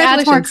feel like it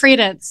adds more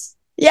credence.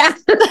 Yeah.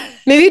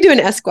 Maybe do an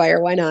Esquire.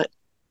 Why not?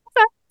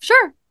 Okay,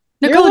 sure.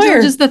 Nicole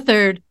Georges the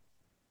third.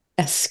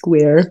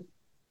 Esquire.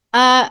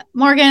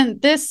 Morgan,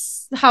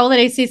 this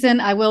holiday season,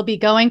 I will be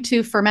going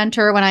to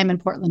Fermenter when I'm in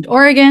Portland,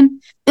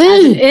 Oregon.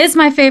 It is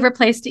my favorite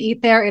place to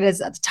eat there. It is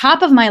at the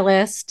top of my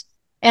list.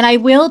 And I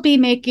will be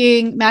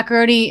making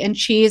macaroni and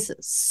cheese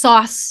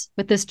sauce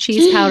with this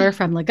cheese powder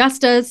from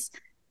Lagusta's.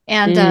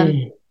 And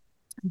I'm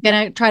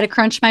going to try to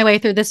crunch my way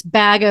through this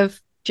bag of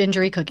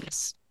gingery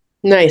cookies.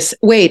 Nice.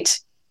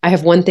 Wait, I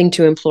have one thing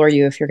to implore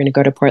you if you're going to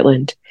go to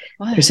Portland.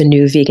 What? There's a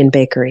new vegan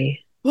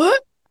bakery.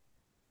 What?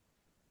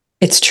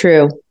 It's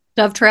true.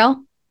 Dove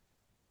Trail?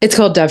 It's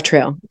called Dove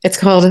Trail. It's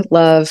called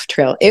Love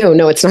Trail. Ew,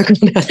 no, it's not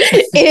called that.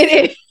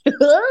 It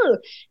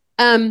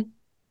is.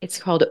 It's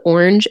called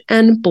Orange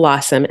and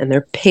Blossom, and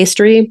their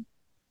pastry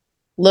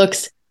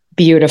looks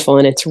beautiful.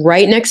 And it's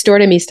right next door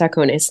to Mis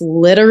Tacones. It's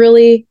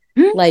literally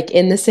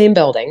in the same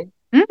building.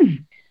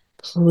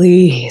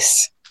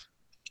 Please,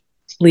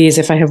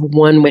 if I have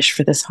one wish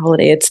for this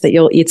holiday, it's that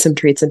you'll eat some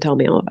treats and tell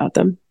me all about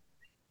them.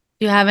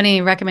 Do you have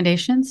any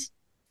recommendations?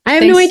 I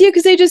have no idea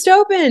because they just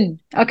opened.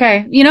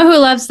 Okay. You know who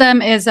loves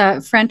them is a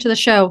friend to the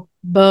show,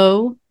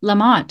 Beau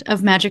Lamont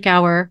of Magic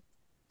Hour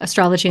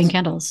Astrology and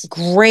Candles.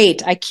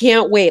 Great. I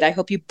can't wait. I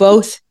hope you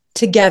both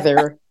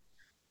together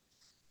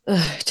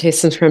taste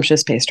some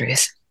scrumptious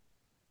pastries.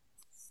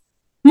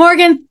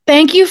 Morgan,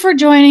 thank you for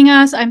joining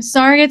us. I'm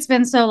sorry it's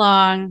been so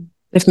long.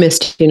 I've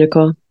missed you,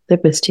 Nicole.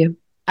 I've missed you.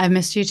 I've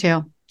missed you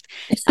too.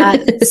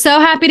 So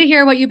happy to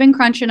hear what you've been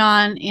crunching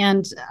on.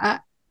 And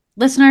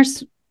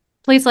listeners,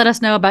 please let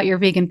us know about your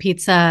vegan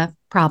pizza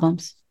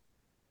problems.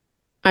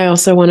 I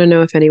also want to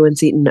know if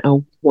anyone's eaten a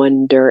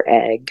Wonder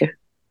Egg.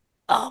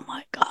 Oh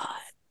my God.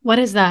 What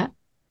is that?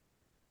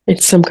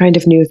 It's some kind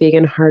of new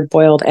vegan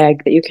hard-boiled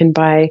egg that you can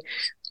buy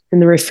in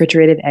the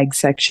refrigerated egg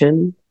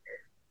section.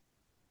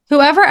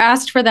 Whoever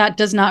asked for that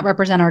does not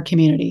represent our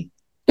community.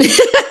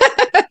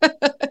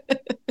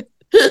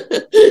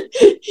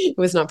 It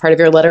was not part of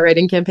your letter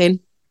writing campaign?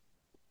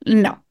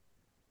 No.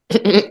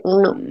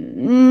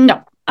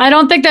 No. I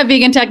don't think that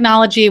vegan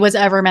technology was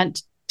ever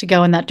meant to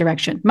go in that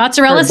direction.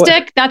 Mozzarella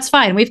stick, that's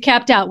fine. We've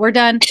capped out. We're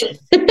done.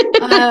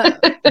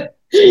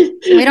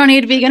 We don't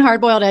need vegan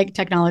hard-boiled egg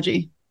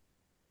technology.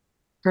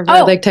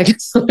 Hard-boiled egg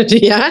technology,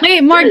 yeah.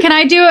 Wait, Mark, can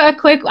I do a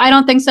quick, I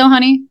don't think so,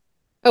 honey?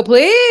 Oh,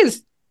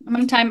 please.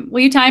 Will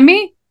you time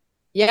me?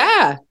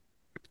 Yeah.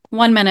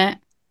 1 minute.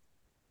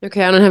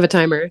 Okay, I don't have a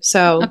timer,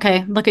 so.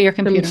 Okay, look at your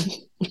computer.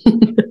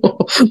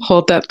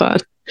 Hold that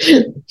thought.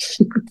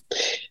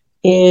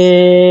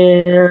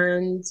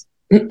 And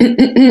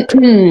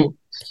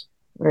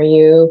are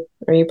you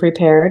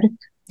prepared?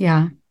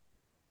 Yeah.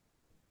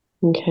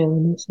 Okay,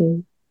 let me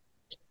see.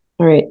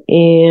 All right,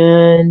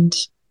 and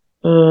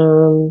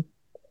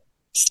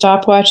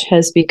stopwatch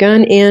has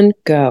begun and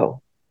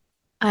go.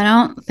 I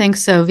don't think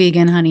so,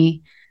 vegan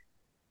honey.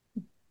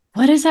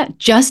 What is that?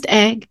 Just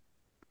egg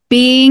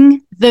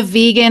being the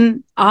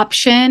vegan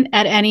option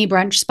at any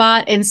brunch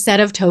spot instead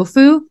of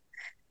tofu?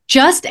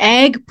 just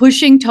egg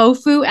pushing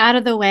tofu out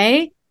of the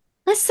way.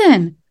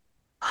 Listen,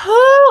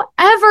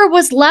 whoever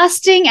was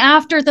lusting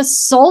after the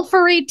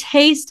sulfury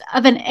taste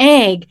of an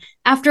egg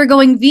after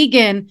going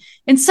vegan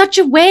in such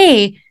a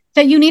way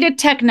that you needed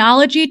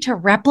technology to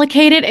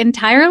replicate it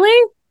entirely?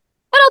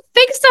 I don't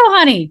think so,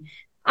 honey.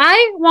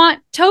 I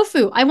want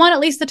tofu. I want at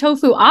least the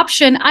tofu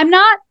option. I'm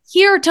not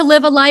here to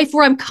live a life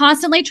where I'm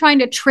constantly trying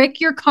to trick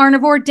your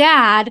carnivore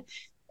dad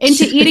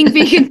into eating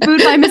vegan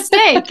food by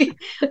mistake.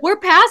 We're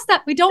past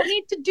that. We don't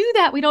need to do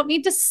that. We don't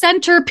need to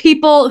center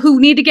people who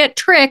need to get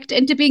tricked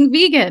into being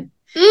vegan.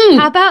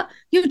 How about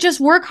you just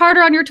work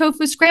harder on your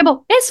tofu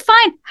scramble? It's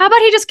fine. How about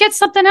he just gets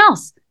something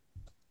else?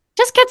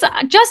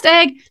 Just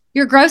egg.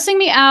 You're grossing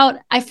me out.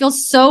 I feel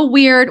so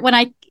weird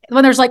when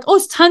there's like,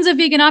 oh, tons of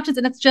vegan options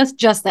and it's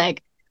just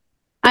egg.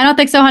 I don't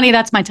think so, honey.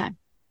 That's my time.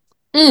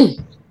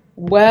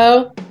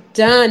 Well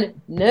done,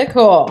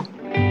 Nicole.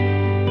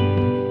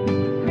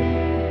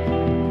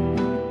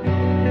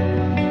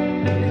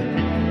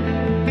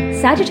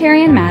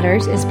 Sagittarian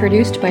Matters is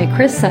produced by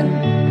Chris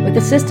Sutton with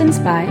assistance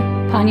by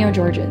Ponyo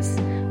Georges.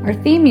 Our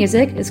theme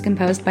music is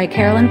composed by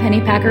Carolyn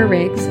Pennypacker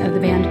Riggs of the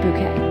band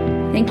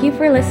Bouquet. Thank you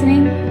for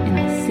listening, and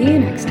I'll see you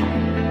next time.